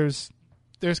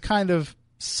 There's kind of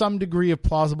some degree of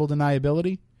plausible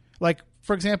deniability. Like,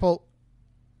 for example,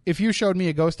 if you showed me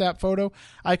a ghost app photo,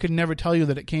 I could never tell you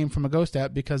that it came from a ghost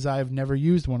app because I've never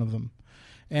used one of them.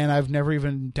 And I've never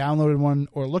even downloaded one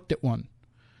or looked at one.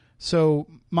 So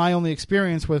my only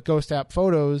experience with ghost app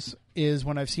photos is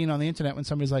when I've seen on the internet when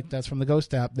somebody's like, that's from the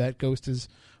ghost app, that ghost is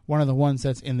one of the ones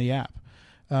that's in the app.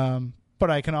 But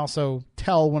I can also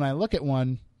tell when I look at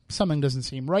one, something doesn't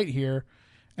seem right here,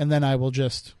 and then I will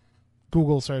just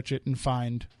Google search it and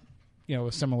find,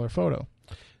 a similar photo.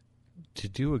 To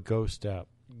do a ghost app,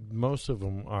 most of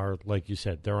them are, like you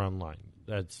said, they're online.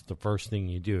 That's the first thing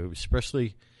you do,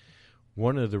 especially...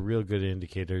 One of the real good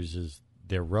indicators is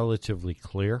they're relatively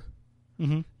clear,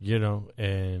 and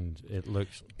it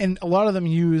looks... And a lot of them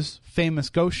use famous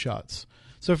ghost shots.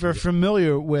 So if you're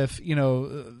familiar with,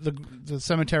 the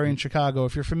cemetery in Chicago,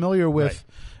 if you're familiar with,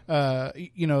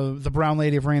 the Brown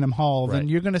Lady of Raynham Hall, then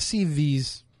you're going to see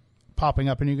these popping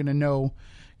up and you're going to know,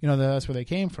 that that's where they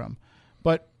came from.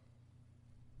 But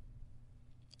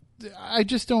I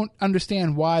just don't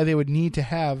understand why they would need to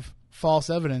have false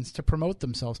evidence to promote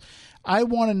themselves. I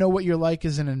want to know what you're like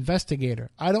as an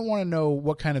investigator. I don't want to know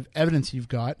what kind of evidence you've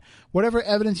got. Whatever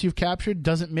evidence you've captured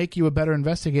doesn't make you a better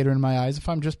investigator in my eyes if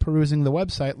I'm just perusing the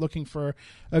website looking for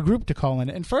a group to call in.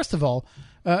 And first of all,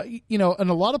 in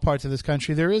a lot of parts of this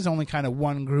country, there is only kind of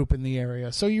one group in the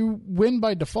area. So you win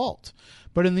by default.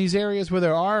 But in these areas where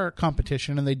there are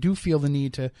competition and they do feel the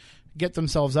need to get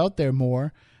themselves out there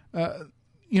more,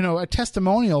 a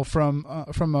testimonial from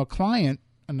a client.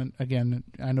 And again,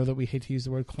 I know that we hate to use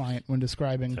the word client when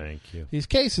describing these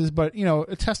cases, but,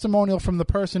 a testimonial from the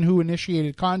person who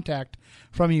initiated contact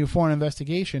from you for an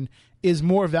investigation is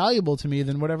more valuable to me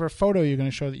than whatever photo you're going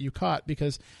to show that you caught,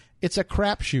 because it's a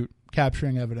crapshoot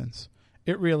capturing evidence.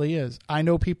 It really is. I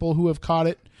know people who have caught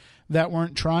it that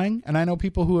weren't trying, and I know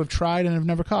people who have tried and have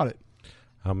never caught it.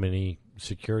 How many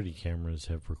security cameras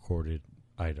have recorded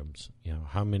items? You know,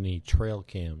 how many trail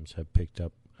cams have picked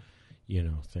up, you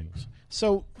know, things?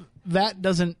 So that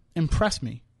doesn't impress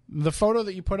me. The photo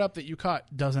that you put up that you caught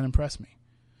doesn't impress me.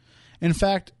 In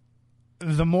fact,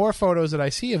 the more photos that I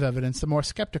see of evidence, the more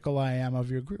skeptical I am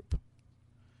of your group.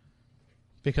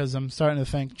 Because I'm starting to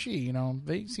think, gee, you know,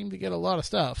 they seem to get a lot of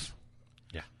stuff.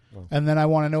 Yeah. Well, And then I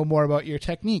want to know more about your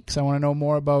techniques. I want to know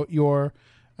more about your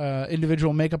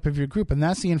individual makeup of your group. And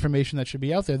that's the information that should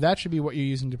be out there. That should be what you're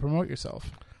using to promote yourself.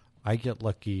 I get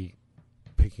lucky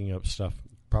picking up stuff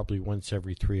probably once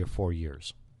every 3 or 4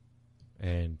 years.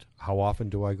 And how often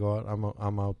do I go out?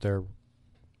 I'm out there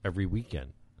every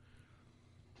weekend.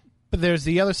 But there's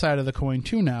the other side of the coin,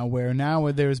 too,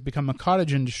 where there's become a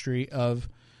cottage industry of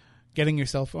getting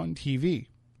yourself on TV.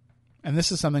 And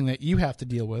this is something that you have to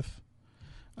deal with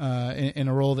in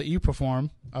a role that you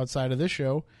perform outside of this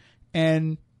show.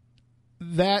 And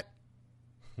that's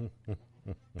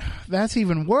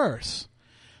even worse.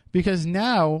 Because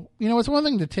now, you know, it's one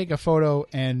thing to take a photo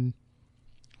and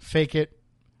fake it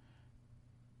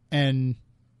and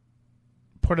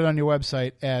put it on your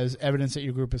website as evidence that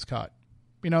your group is caught.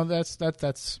 You know,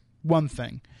 that's one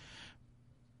thing.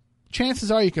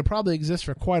 Chances are you could probably exist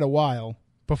for quite a while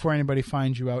before anybody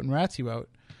finds you out and rats you out.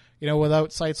 You know,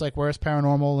 without sites like Where's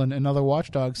Paranormal and other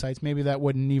watchdog sites, maybe that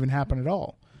wouldn't even happen at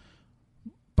all.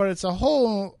 But it's a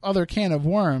whole other can of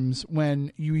worms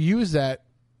when you use that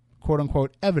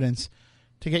quote-unquote evidence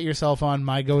to get yourself on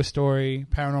My Ghost Story,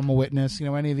 Paranormal Witness, you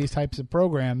know, any of these types of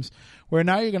programs where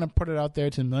now you're going to put it out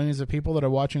there to millions of people that are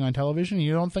watching on television.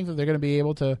 You don't think that they're going to be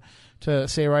able to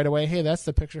say right away, hey, that's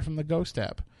the picture from the Ghost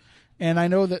app. And I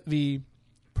know that the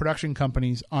production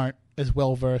companies aren't as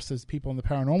well-versed as people in the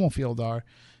paranormal field are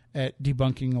at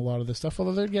debunking a lot of this stuff,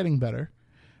 although they're getting better.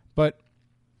 But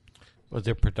Well,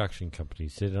 they're production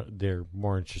companies. They're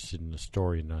more interested in the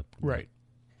story, not... right.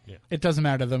 Yeah. It doesn't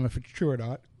matter to them if it's true or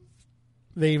not.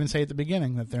 They even say at the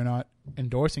beginning that they're not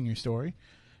endorsing your story.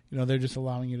 You know, they're just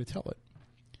allowing you to tell it.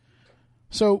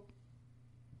 So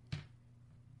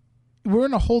we're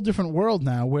in a whole different world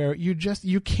now where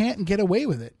you can't get away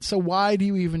with it. So why do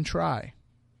you even try?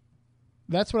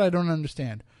 That's what I don't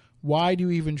understand. Why do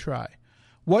you even try?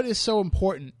 What is so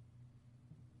important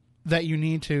that you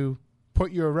need to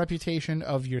put your reputation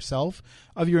of yourself,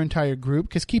 of your entire group?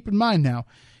 Because keep in mind now,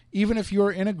 even if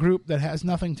you're in a group that has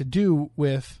nothing to do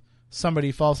with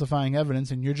somebody falsifying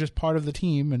evidence and you're just part of the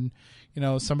team and, you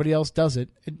know, somebody else does it,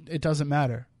 it doesn't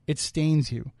matter. It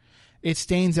stains you. It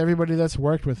stains everybody that's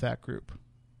worked with that group.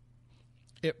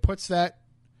 It puts that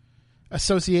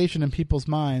association in people's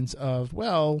minds of,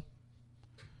 well,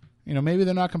 you know, maybe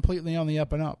they're not completely on the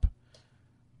up and up.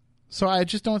 So I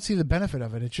just don't see the benefit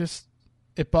of it.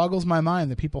 It boggles my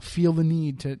mind that people feel the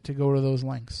need to go to those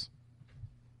lengths.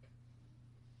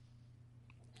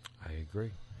 I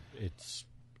agree. It's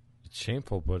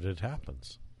shameful, but it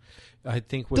happens. I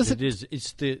think what it is,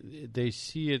 they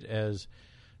see it as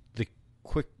the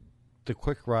quick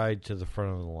ride to the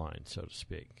front of the line, so to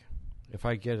speak. If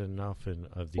I get enough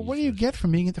of these... Well, what do you get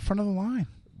from being at the front of the line?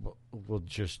 Well,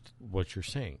 just what you're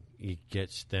saying. It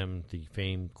gets them the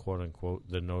fame, quote-unquote,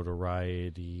 the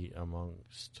notoriety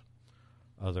amongst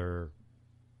other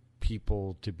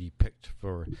people to be picked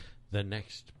for the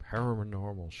next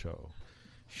paranormal show.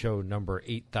 Show number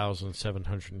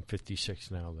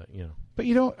 8,756 now that, you know. But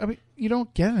you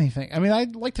don't get anything. I mean,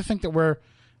 I'd like to think that we're,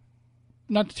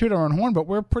 not to toot our own horn, but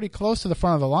we're pretty close to the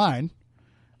front of the line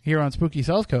here on Spooky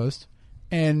South Coast,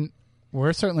 and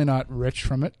we're certainly not rich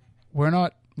from it. We're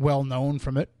not well known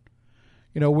from it.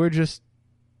 You know,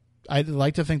 I'd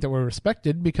like to think that we're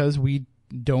respected because we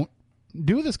don't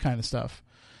do this kind of stuff.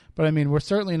 But I mean, we're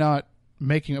certainly not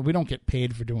we don't get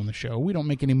paid for doing the show. We don't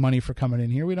make any money for coming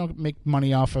in here. We don't make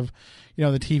money off of, you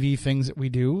know, the TV things that we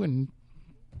do. And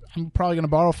I'm probably going to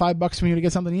borrow $5 from you to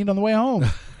get something to eat on the way home.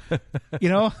 You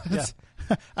know,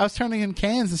 I was turning in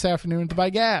cans this afternoon to buy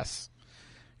gas.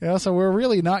 You know, so we're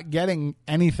really not getting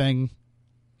anything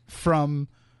from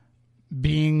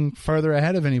being further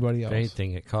ahead of anybody else. If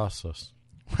anything, it costs us.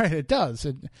 Right, it does.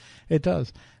 It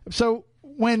does. So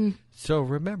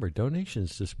remember,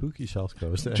 donations to Spooky South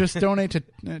Coast. Just donate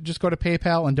just go to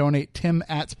PayPal and donate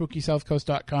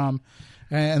tim@SpookySouthCoast.com,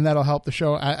 and that'll help the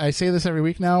show. I say this every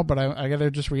week now, but I got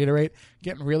to just reiterate,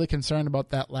 getting really concerned about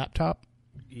that laptop.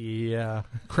 Yeah.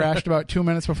 Crashed about 2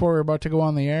 minutes before we were about to go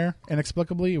on the air,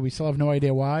 inexplicably. We still have no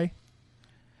idea why.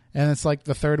 And it's like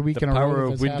the third week in a row. The power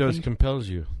of Windows compels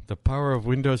you. The power of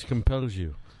Windows compels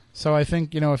you. So I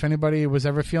think, you know, if anybody was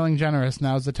ever feeling generous,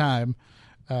 now's the time.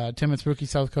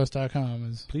 Tim@SpookySouthCoast.com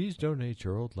is. Please donate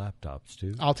your old laptops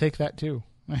too. I'll take that too.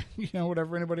 You know,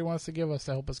 whatever anybody wants to give us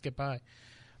to help us get by.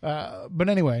 But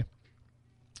anyway,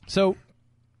 so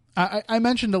I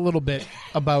mentioned a little bit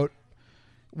about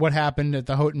what happened at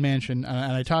the Houghton Mansion,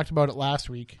 and I talked about it last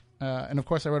week. And, of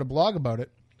course, I wrote a blog about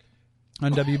it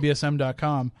on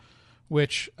WBSM.com,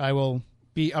 which I will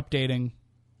be updating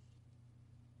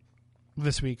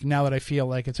this week now that I feel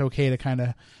like it's okay to kind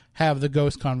of have the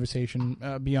ghost conversation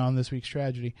beyond this week's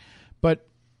tragedy. But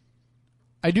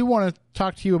I do want to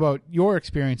talk to you about your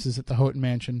experiences at the Houghton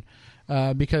Mansion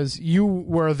because you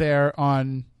were there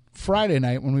on Friday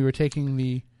night when we were taking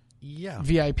the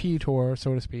VIP tour,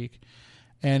 so to speak,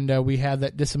 and we had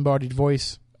that disembodied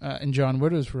voice in John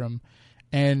Witter's room.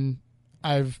 And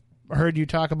I've heard you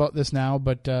talk about this now,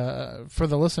 but for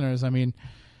the listeners, I mean,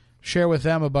 share with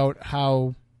them about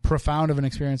how profound of an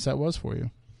experience that was for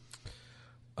you.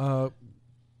 On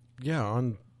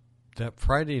that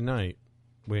Friday night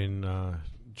when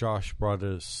Josh brought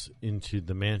us into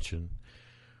the mansion,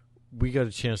 we got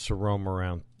a chance to roam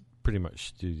around pretty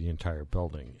much through the entire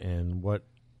building. And what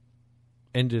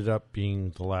ended up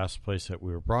being the last place that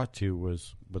we were brought to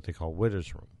was what they call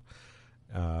Witter's room,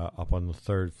 up on the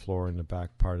third floor in the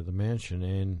back part of the mansion.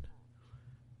 And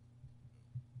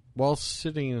while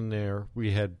sitting in there,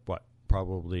 we had,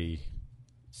 probably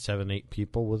 7-8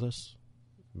 people with us,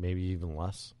 maybe even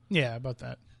less. Yeah, about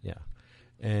that. Yeah.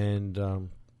 And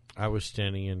I was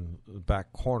standing in the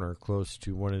back corner close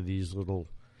to one of these little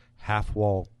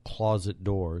half-wall closet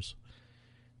doors.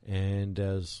 And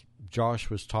as Josh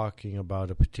was talking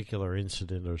about a particular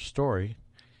incident or story,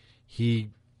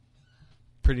 he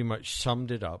pretty much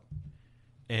summed it up.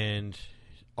 And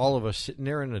all of us sitting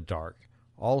there in the dark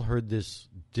all heard this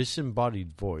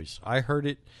disembodied voice. I heard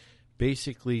it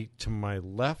basically to my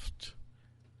left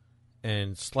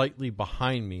and slightly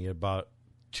behind me, about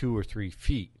 2 or 3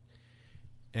 feet.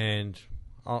 And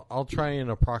I'll try and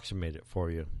approximate it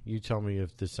for you. You tell me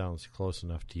if this sounds close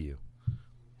enough to you.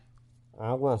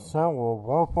 Right.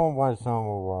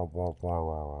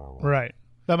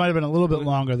 That might have been a little bit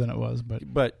longer than it was,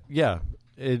 but yeah,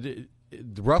 it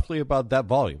roughly about that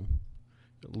volume,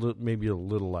 maybe a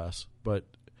little less. But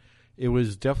it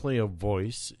was definitely a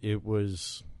voice. It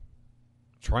was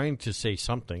trying to say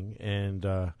something, and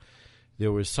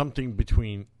there was something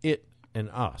between it and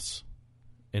us,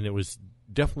 and it was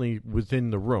definitely within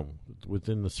the room,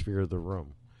 within the sphere of the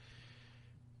room.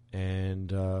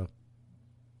 And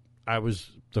I was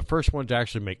the first one to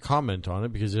actually make comment on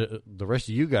it because the rest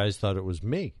of you guys thought it was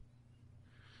me,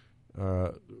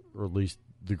 or at least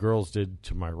the girls did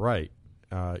to my right.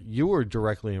 You were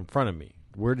directly in front of me.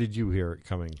 Where did you hear it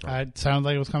coming from? It sounded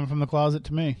like it was coming from the closet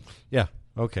to me. Yeah.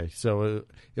 Okay. So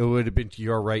it would have been to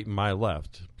your right and my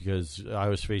left because I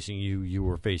was facing you. You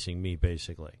were facing me,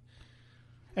 basically.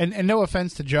 And no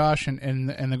offense to Josh and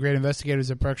the great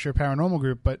investigators at Berkshire Paranormal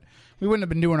Group, but we wouldn't have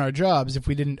been doing our jobs if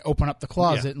we didn't open up the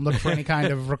closet and look for any kind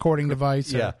of recording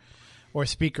device or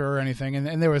speaker or anything,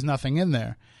 and there was nothing in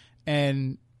there.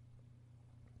 And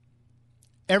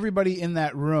everybody in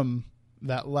that room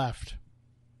that left,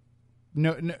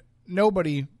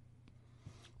 nobody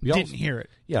didn't hear it.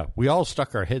 Yeah, we all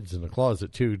stuck our heads in the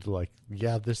closet, too, to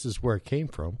this is where it came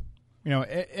from. You know,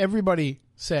 everybody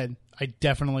said, I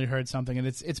definitely heard something, and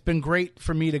it's been great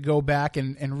for me to go back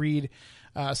and read.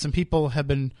 Some people have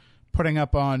been putting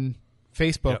up on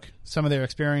Facebook some of their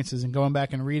experiences and going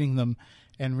back and reading them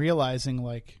and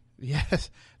realizing,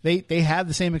 yes, they had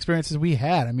the same experiences we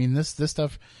had. I mean, this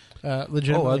stuff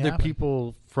legitimately other happened.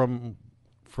 People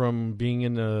from being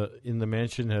in the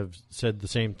mansion have said the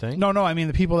same thing? No, I mean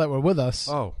the people that were with us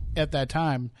at that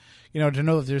time, to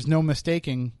know that there's no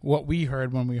mistaking what we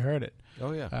heard when we heard it.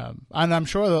 Oh, yeah. And I'm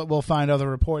sure that we'll find other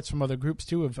reports from other groups,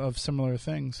 too, of similar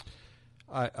things.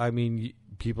 I mean,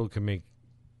 people can make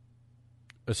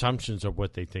assumptions of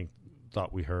what they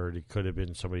thought we heard. It could have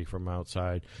been somebody from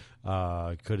outside.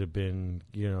 It could have been,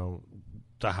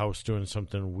 the house doing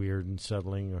something weird and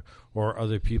settling, or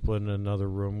other people in another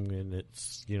room and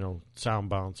it's, sound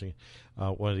bouncing.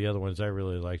 One of the other ones I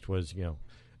really liked was,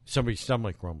 somebody's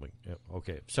stomach rumbling.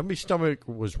 Okay, if somebody's stomach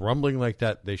was rumbling like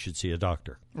that, they should see a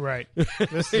doctor. Right.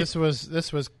 This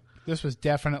was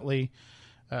definitely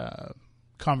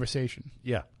conversation.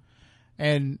 Yeah.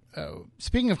 And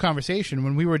speaking of conversation,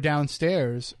 when we were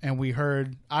downstairs and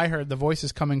I heard the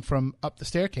voices coming from up the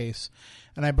staircase,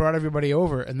 and I brought everybody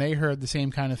over, and they heard the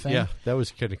same kind of thing. Yeah, that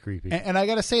was kind of creepy. And I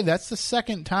got to say, that's the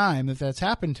second time that's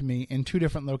happened to me in 2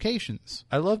 different locations.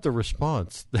 I love the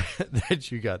response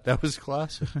that you got. That was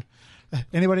classic.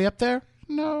 Anybody up there?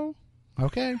 No.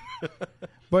 Okay.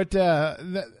 But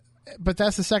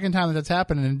that's the second time that's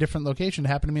happened in a different location. It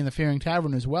happened to me in the Fearing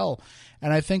Tavern as well.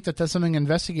 And I think that's something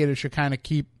investigators should kind of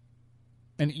keep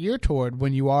an ear toward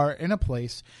when you are in a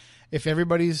place. If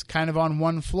everybody's kind of on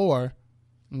one floor,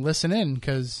 listen in,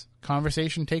 because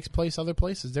conversation takes place other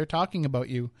places. They're talking about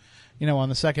you, on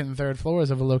the second and third floors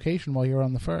of a location while you're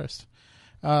on the first.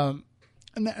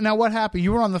 Now, what happened?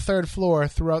 You were on the third floor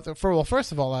throughout well,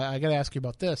 first of all, I got to ask you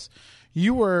about this.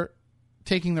 You were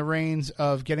taking the reins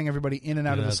of getting everybody in and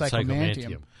out of the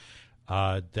Psychomantium.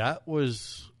 That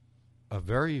was a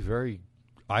very, very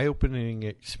eye-opening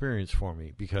experience for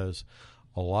me, because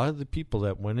a lot of the people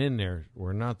that went in there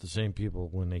were not the same people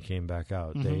when they came back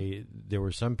out. Mm-hmm. There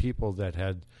were some people that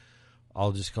had,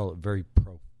 I'll just call it, very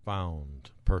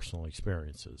profound personal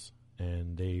experiences,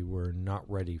 and they were not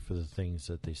ready for the things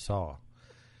that they saw.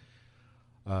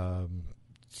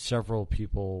 Several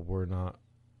people were not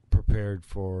prepared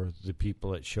for the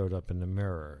people that showed up in the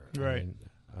mirror. Right. And,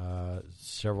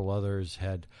 several others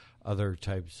had other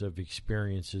types of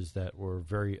experiences that were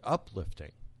very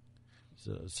uplifting.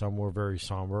 So some were very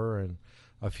somber, and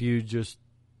a few just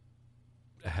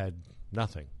had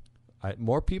nothing.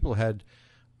 More people had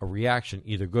a reaction,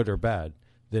 either good or bad,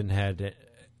 than had,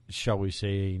 shall we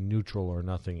say, a neutral or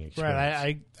nothing experience.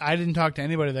 Right. I didn't talk to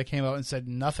anybody that came out and said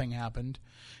nothing happened.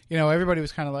 Everybody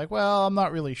was kind of like, well, I'm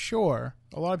not really sure.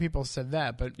 A lot of people said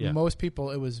that, but most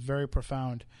people, it was very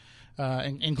profound,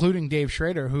 including Dave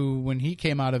Schrader, who, when he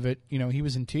came out of it, he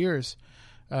was in tears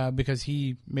because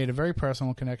he made a very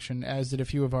personal connection, as did a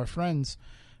few of our friends.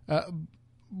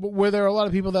 Were there a lot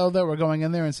of people, though, that were going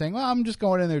in there and saying, well, I'm just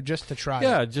going in there just to try it?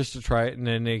 Yeah, just to try it, and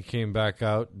then they came back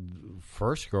out.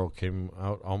 First girl came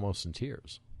out almost in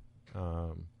tears.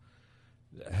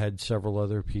 Had several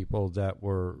other people that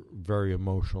were very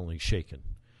emotionally shaken.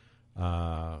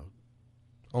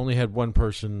 Only had one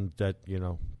person that,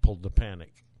 pulled the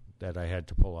panic that I had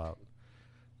to pull out.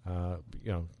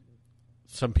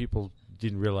 Some people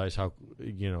didn't realize how,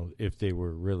 if they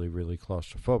were really, really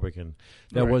claustrophobic. And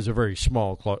that was a very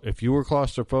small, if you were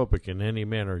claustrophobic in any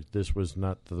manner, this was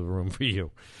not the room for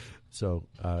you. So,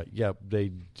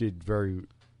 they did very,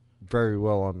 very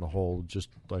well on the whole. Just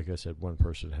like I said, one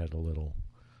person had a little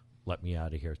let me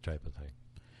out of here type of thing.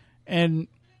 And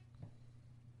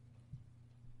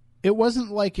it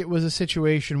wasn't like it was a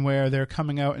situation where they're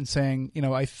coming out and saying,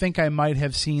 I think I might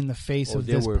have seen the face of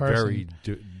this person. They were very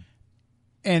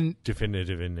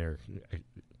definitive in there.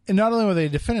 And not only were they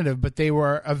definitive, but they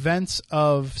were events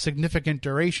of significant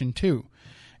duration, too.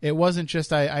 It wasn't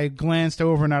just I glanced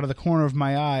over and out of the corner of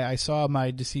my eye, I saw my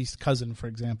deceased cousin, for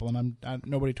example, and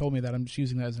nobody told me that. I'm just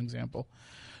using that as an example.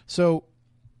 So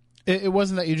it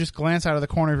wasn't that you just glance out of the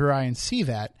corner of your eye and see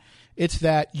that. It's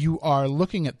that you are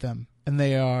looking at them, and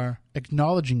they are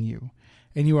acknowledging you,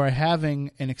 and you are having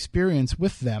an experience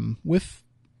with them, with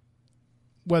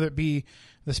whether it be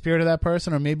the spirit of that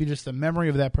person or maybe just the memory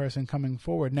of that person coming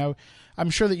forward. Now,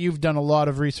 I'm sure that you've done a lot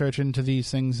of research into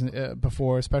these things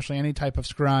before, especially any type of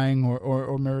scrying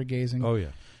or mirror gazing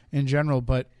in general,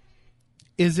 but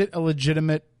is it a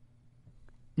legitimate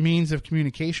means of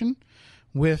communication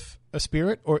with a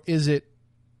spirit, or is it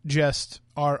just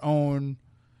our own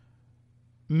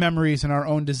memories and our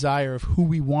own desire of who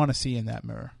we want to see in that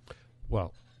mirror?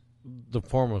 Well, the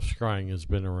form of scrying has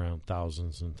been around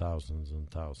thousands and thousands and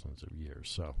thousands of years,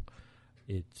 so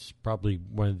it's probably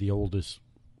one of the oldest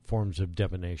forms of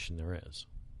divination there is.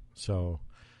 So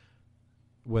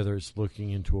whether it's looking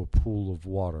into a pool of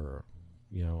water,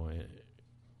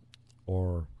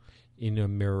 or in a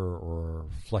mirror or a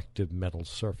reflective metal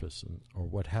surface or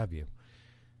what have you,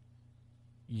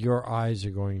 your eyes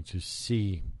are going to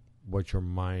see what your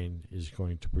mind is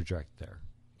going to project there.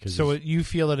 So you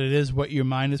feel that it is what your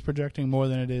mind is projecting more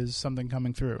than it is something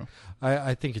coming through?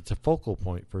 I think it's a focal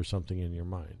point for something in your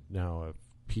mind. Now, if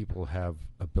people have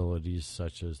abilities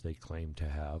such as they claim to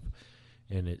have,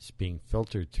 and it's being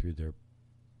filtered through their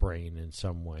brain in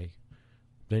some way,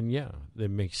 then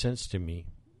it makes sense to me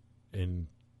in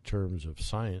terms of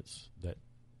science that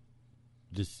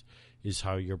this is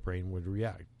how your brain would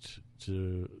react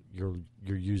to you're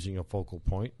using a focal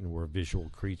point, and we're visual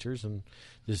creatures, and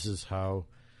this is how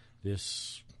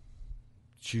this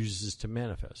chooses to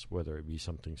manifest, whether it be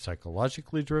something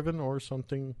psychologically driven or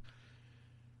something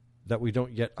that we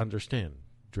don't yet understand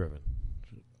driven.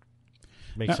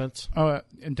 Make sense? Oh,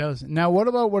 it does. Now, what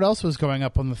about what else was going on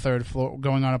up on the third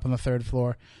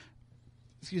floor?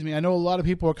 Excuse me. I know a lot of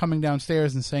people were coming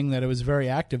downstairs and saying that it was very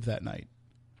active that night.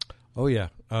 Oh, yeah.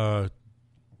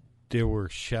 There were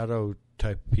shadow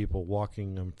type people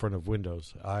walking in front of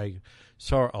windows. I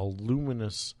saw a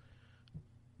luminous,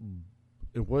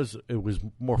 it was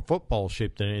more football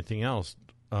shaped than anything else,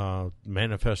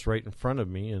 manifest right in front of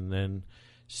me and then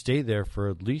stay there for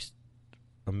at least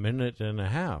a minute and a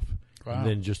half. Wow. And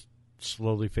then just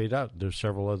slowly fade out. There's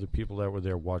several other people that were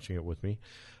there watching it with me.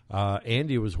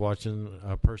 Andy was watching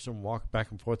a person walk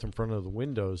back and forth in front of the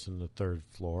windows in the third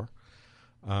floor.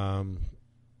 That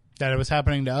it was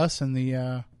happening to us in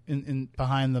the in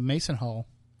behind the Mason Hall.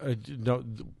 No,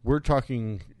 we're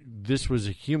talking. This was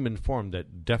a human form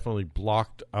that definitely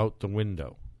blocked out the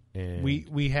window. And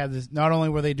we had this. Not only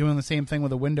were they doing the same thing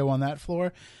with a window on that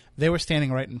floor, they were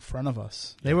standing right in front of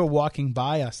us. They were walking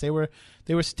by us. They were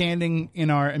standing in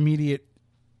our immediate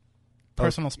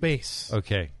personal space.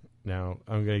 Okay, now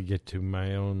I'm going to get to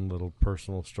my own little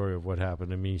personal story of what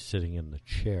happened to me sitting in the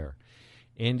chair.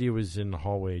 Andy was in the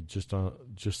hallway just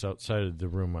outside of the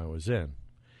room I was in,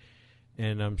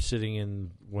 and I'm sitting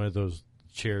in one of those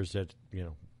chairs that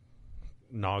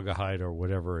Naugahyde or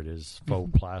whatever it is, faux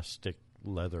plastic,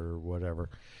 leather or whatever,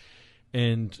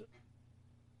 and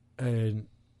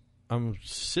I'm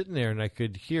sitting there and I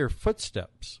could hear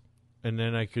footsteps, and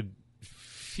then I could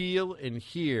feel and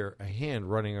hear a hand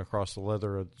running across the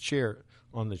leather of the chair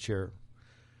on the chair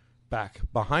back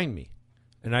behind me,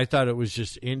 and I thought it was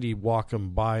just Andy walking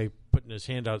by, putting his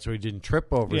hand out so he didn't trip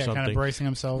over something, kind of bracing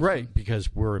himself, right?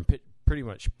 Because we're in pretty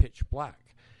much pitch black,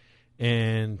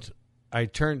 and I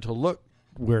turned to look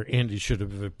where Andy should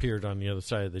have appeared on the other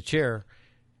side of the chair,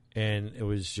 and it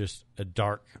was just a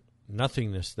dark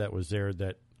nothingness that was there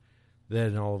that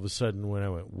then all of a sudden when I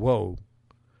went, whoa,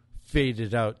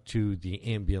 faded out to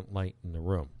the ambient light in the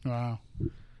room. Wow.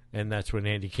 And that's when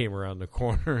Andy came around the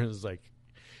corner and was like,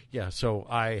 yeah, so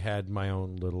I had my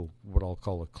own little, what I'll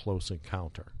call a close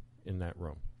encounter in that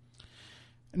room.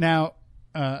 Now,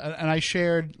 and I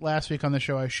shared last week on the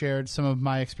show, I shared some of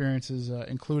my experiences,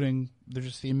 including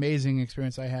just the amazing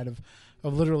experience I had of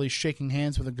literally shaking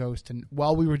hands with a ghost. And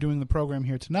while we were doing the program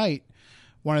here tonight,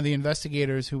 one of the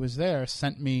investigators who was there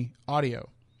sent me audio,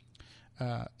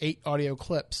 8 audio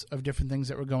clips of different things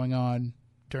that were going on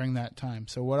during that time.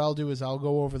 So what I'll do is I'll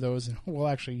go over those, and we'll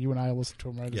actually, you and I will listen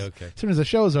to them right as soon as the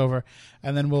show's over,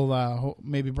 and then we'll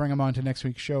maybe bring them on to next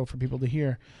week's show for people to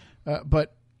hear.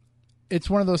 But it's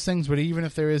one of those things where even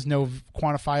if there is no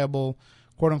quantifiable,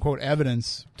 quote-unquote,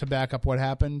 evidence to back up what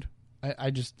happened,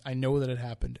 I know that it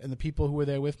happened. And the people who were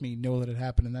there with me know that it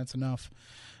happened, and that's enough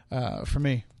for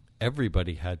me.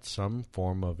 Everybody had some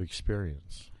form of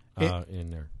experience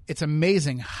in there. It's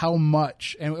amazing how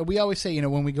much, and we always say,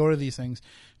 when we go to these things,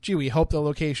 gee, we hope the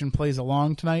location plays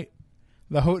along tonight.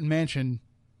 The Houghton Mansion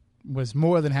was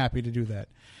more than happy to do that.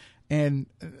 And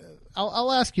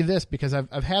I'll ask you this, because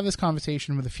I've had this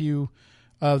conversation with a few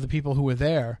of the people who were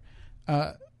there.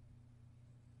 I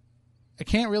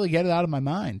can't really get it out of my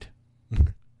mind,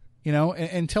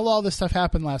 until all this stuff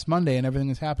happened last Monday and everything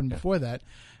that's happened before that,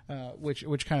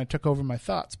 which kind of took over my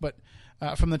thoughts. But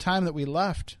from the time that we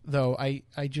left, though, I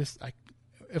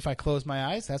if I closed my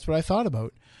eyes, that's what I thought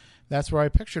about. That's where I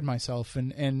pictured myself,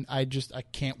 and I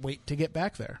can't wait to get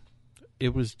back there.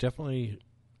 It was definitely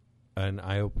an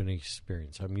eye-opening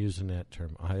experience. I'm using that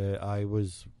term.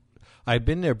 I've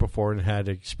been there before and had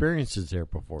experiences there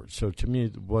before. So to me,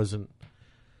 it wasn't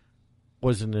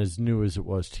as new as it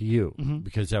was to you,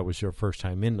 because that was your first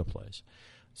time in the place.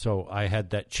 So I had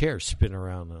that chair spin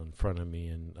around in front of me,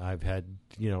 and I've had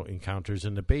encounters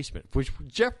in the basement, which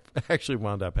Jeff actually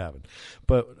wound up having.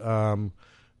 But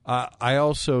I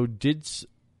also did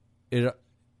it.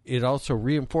 It also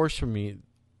reinforced for me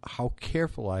how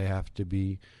careful I have to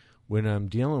be when I'm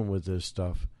dealing with this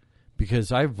stuff,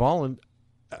 because I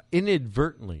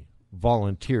inadvertently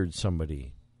volunteered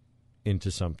somebody into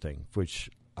something, which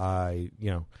I'm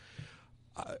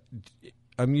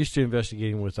used to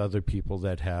investigating with other people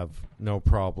that have no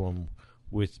problem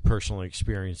with personal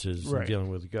experiences and dealing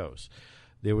with ghosts.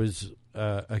 There was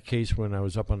a case when I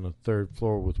was up on the 3rd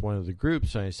floor with one of the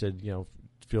groups, and I said,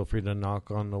 feel free to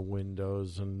knock on the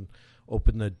windows and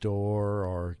open the door,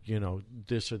 or,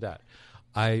 this or that.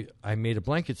 I made a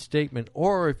blanket statement,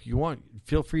 or if you want,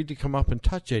 feel free to come up and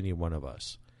touch any one of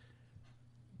us.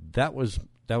 That was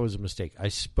a mistake. I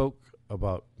spoke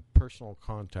about personal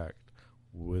contact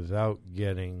without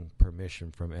getting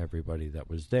permission from everybody that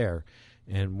was there,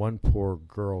 and one poor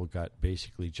girl got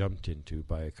basically jumped into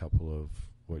by a couple of,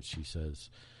 what she says,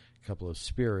 a couple of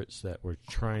spirits that were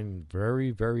trying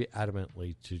very, very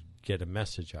adamantly to get a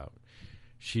message out.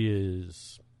 She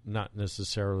is not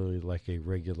necessarily like a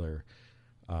regular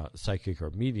psychic or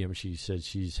medium. She said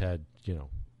she's had,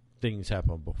 things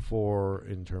happen before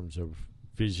in terms of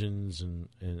visions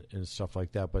and stuff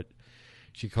like that, but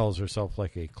she calls herself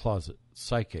like a closet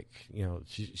psychic.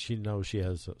 She knows she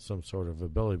has some sort of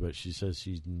ability, but she says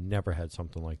she's never had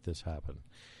something like this happen,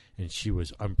 and she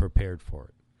was unprepared for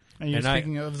it. And you're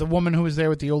speaking of the woman who was there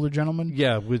with the older gentleman?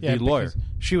 Yeah, with the lawyer.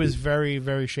 She was very,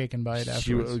 very shaken by it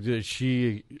afterwards.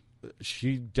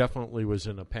 she definitely was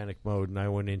in a panic mode, and I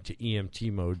went into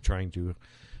EMT mode trying to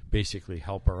basically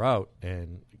help her out,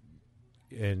 and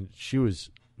she was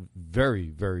very,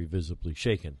 very visibly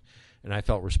shaken. And I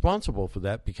felt responsible for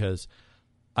that because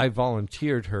I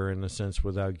volunteered her in a sense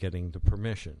without getting the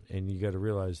permission. And you got to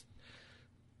realize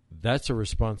that's a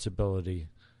responsibility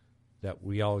that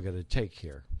we all got to take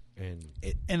here.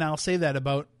 And I'll say that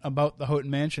about the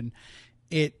Houghton Mansion.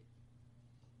 It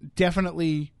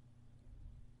definitely,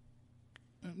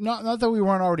 not that we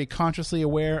weren't already consciously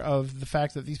aware of the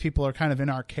fact that these people are kind of in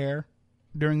our care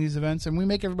during these events, and we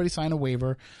make everybody sign a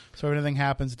waiver so if anything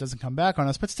happens it doesn't come back on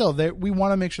us, but still we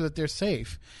want to make sure that they're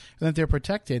safe and that they're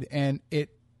protected. And it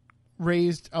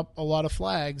raised up a lot of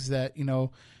flags that, you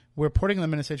know, we're putting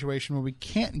them in a situation where we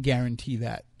can't guarantee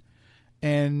that.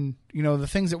 And, you know, the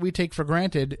things that we take for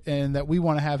granted and that we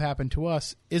want to have happen to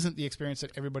us isn't the experience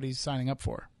that everybody's signing up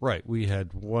for. Right. We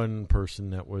had one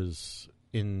person that was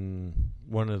in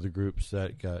one of the groups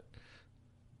that got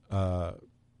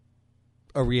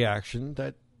a reaction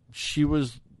that she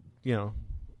was, you know,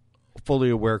 fully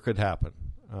aware could happen.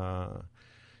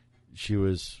 She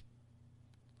was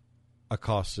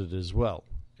accosted as well.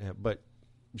 But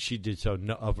she did so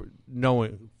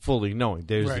fully knowing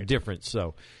there's a difference.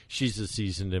 So she's a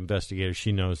seasoned investigator.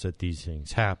 She knows that these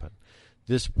things happen.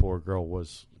 This poor girl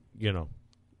was, you know,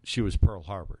 she was Pearl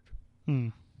Harbored.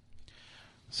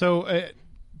 So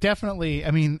definitely,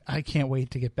 I mean, I can't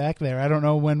wait to get back there. I don't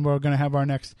know when we're going to have our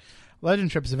next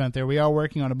Legend Trips event there. We are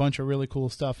working on a bunch of really cool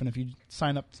stuff. And if you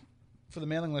sign up for the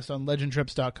mailing list on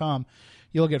legendtrips.com,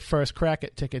 you'll get first crack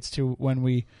at tickets to when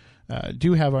we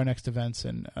do have our next events.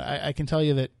 And I can tell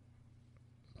you that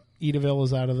Edaville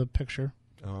is out of the picture.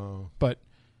 But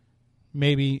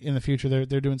maybe in the future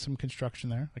they're doing some construction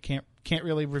there. I can't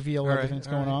really reveal everything that's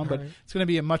going on, but it's going to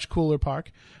be a much cooler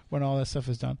park when all that stuff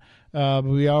is done. But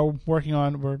we're working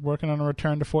on a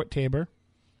return to Fort Tabor.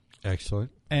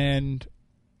 Excellent. And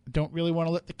don't really want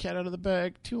to let the cat out of the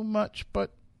bag too much,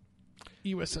 but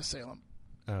USS Salem.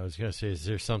 I was going to say, is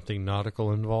there something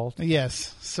nautical involved?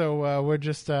 Yes. So we're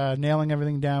just nailing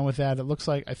everything down with that. It looks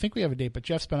like, I think we have a date, but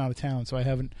Jeff's been out of town, so I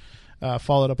haven't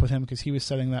followed up with him because he was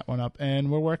setting that one up.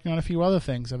 And we're working on a few other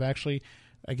things. I've actually,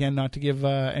 again, not to give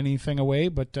anything away,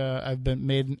 but I've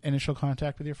made initial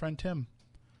contact with your friend Tim.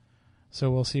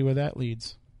 So we'll see where that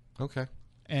leads. Okay.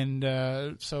 And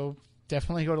so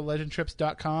definitely go to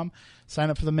legendtrips.com, sign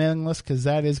up for the mailing list because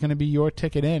that is going to be your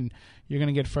ticket in. You're going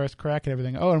to get first crack at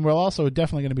everything. Oh, and we're also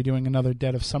definitely going to be doing another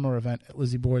Dead of Summer event at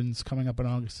Lizzie Borden's coming up in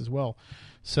August as well.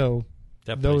 So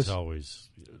that place always,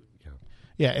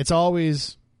 yeah, it's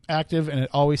always active and it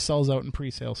always sells out in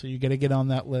pre-sale. So you got to get on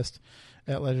that list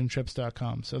at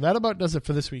legendtrips.com. So that about does it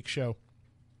for this week's show.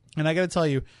 And I got to tell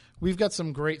you, we've got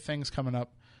some great things coming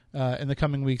up in the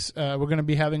coming weeks. We're going to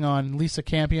be having on Lisa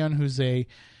Campion, who's a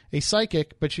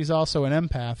psychic, but she's also an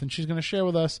empath, and she's going to share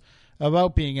with us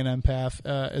about being an empath,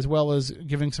 as well as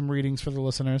giving some readings for the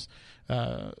listeners.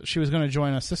 She was going to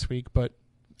join us this week, but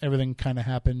everything kind of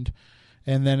happened,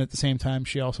 and then at the same time,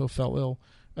 she also fell ill.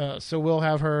 So we'll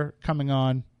have her coming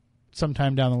on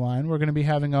sometime down the line. We're going to be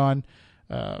having on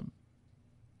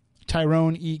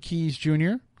Tyrone E. Keyes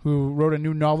Jr., who wrote a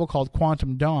new novel called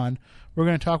Quantum Dawn. We're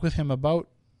going to talk with him about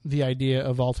the idea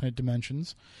of alternate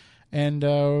dimensions. And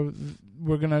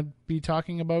we're going to be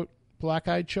talking about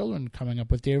Black-Eyed Children coming up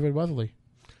with David Weatherly.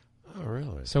 Oh,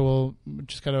 really? So we'll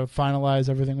just got to finalize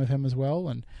everything with him as well.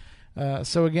 And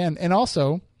so again, and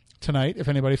also tonight, if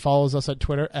anybody follows us at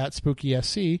Twitter at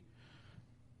SpookySC,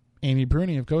 Amy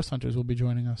Bruni of Ghost Hunters will be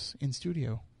joining us in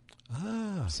studio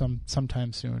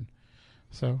sometime soon.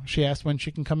 So she asked when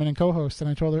she can come in and co-host, and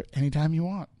I told her anytime you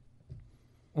want.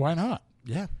 Why not?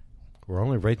 Yeah. We're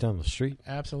only right down the street.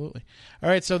 Absolutely. All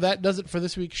right, so that does it for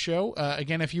this week's show.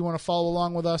 Again, if you want to follow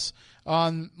along with us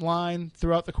online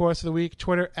throughout the course of the week,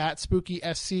 Twitter at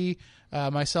SpookySC,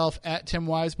 myself at Tim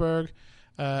Weisberg,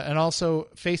 and also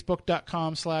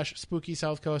Facebook.com/Spooky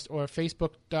South Coast or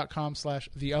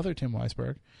Facebook.com/The Other Tim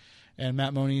Weisberg. And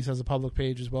Matt Moniz has a public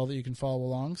page as well that you can follow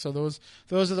along. So those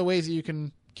are the ways that you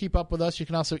can keep up with us. You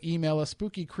can also email us,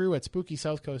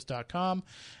 spookycrew@spookysouthcoast.com.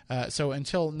 So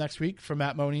until next week, for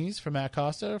Matt Moniz, for Matt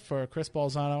Costa, for Chris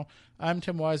Balzano, I'm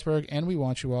Tim Weisberg, and we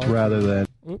want you all. Rather than...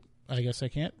 Oop, I guess I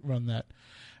can't run that.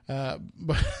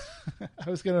 But I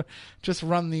was going to just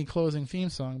run the closing theme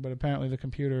song, but apparently the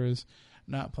computer is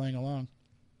not playing along.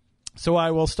 So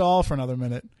I will stall for another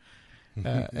minute.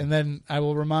 And then I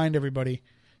will remind everybody,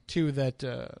 too,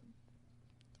 that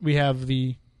we have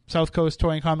the South Coast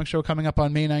Toy and Comic Show coming up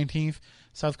on May 19th.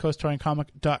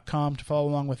 SouthCoastToyandComic.com to follow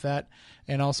along with that.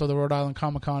 And also the Rhode Island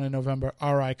Comic Con in November,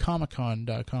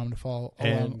 RIComicCon.com to follow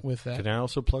along with that. Can I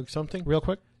also plug something? Real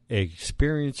quick?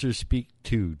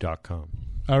 experiencerspeak2.com.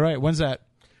 All right. When's that?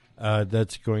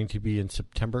 That's going to be in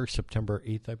September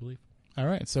 8th, I believe. All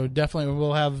right, so definitely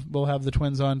we'll have the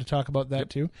twins on to talk about that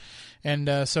too, and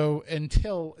so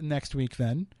until next week,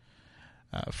 then,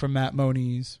 from Matt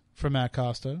Moniz, from Matt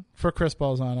Costa, for Chris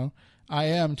Balzano, I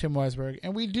am Tim Weisberg,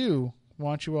 and we do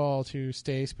want you all to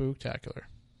stay spooktacular.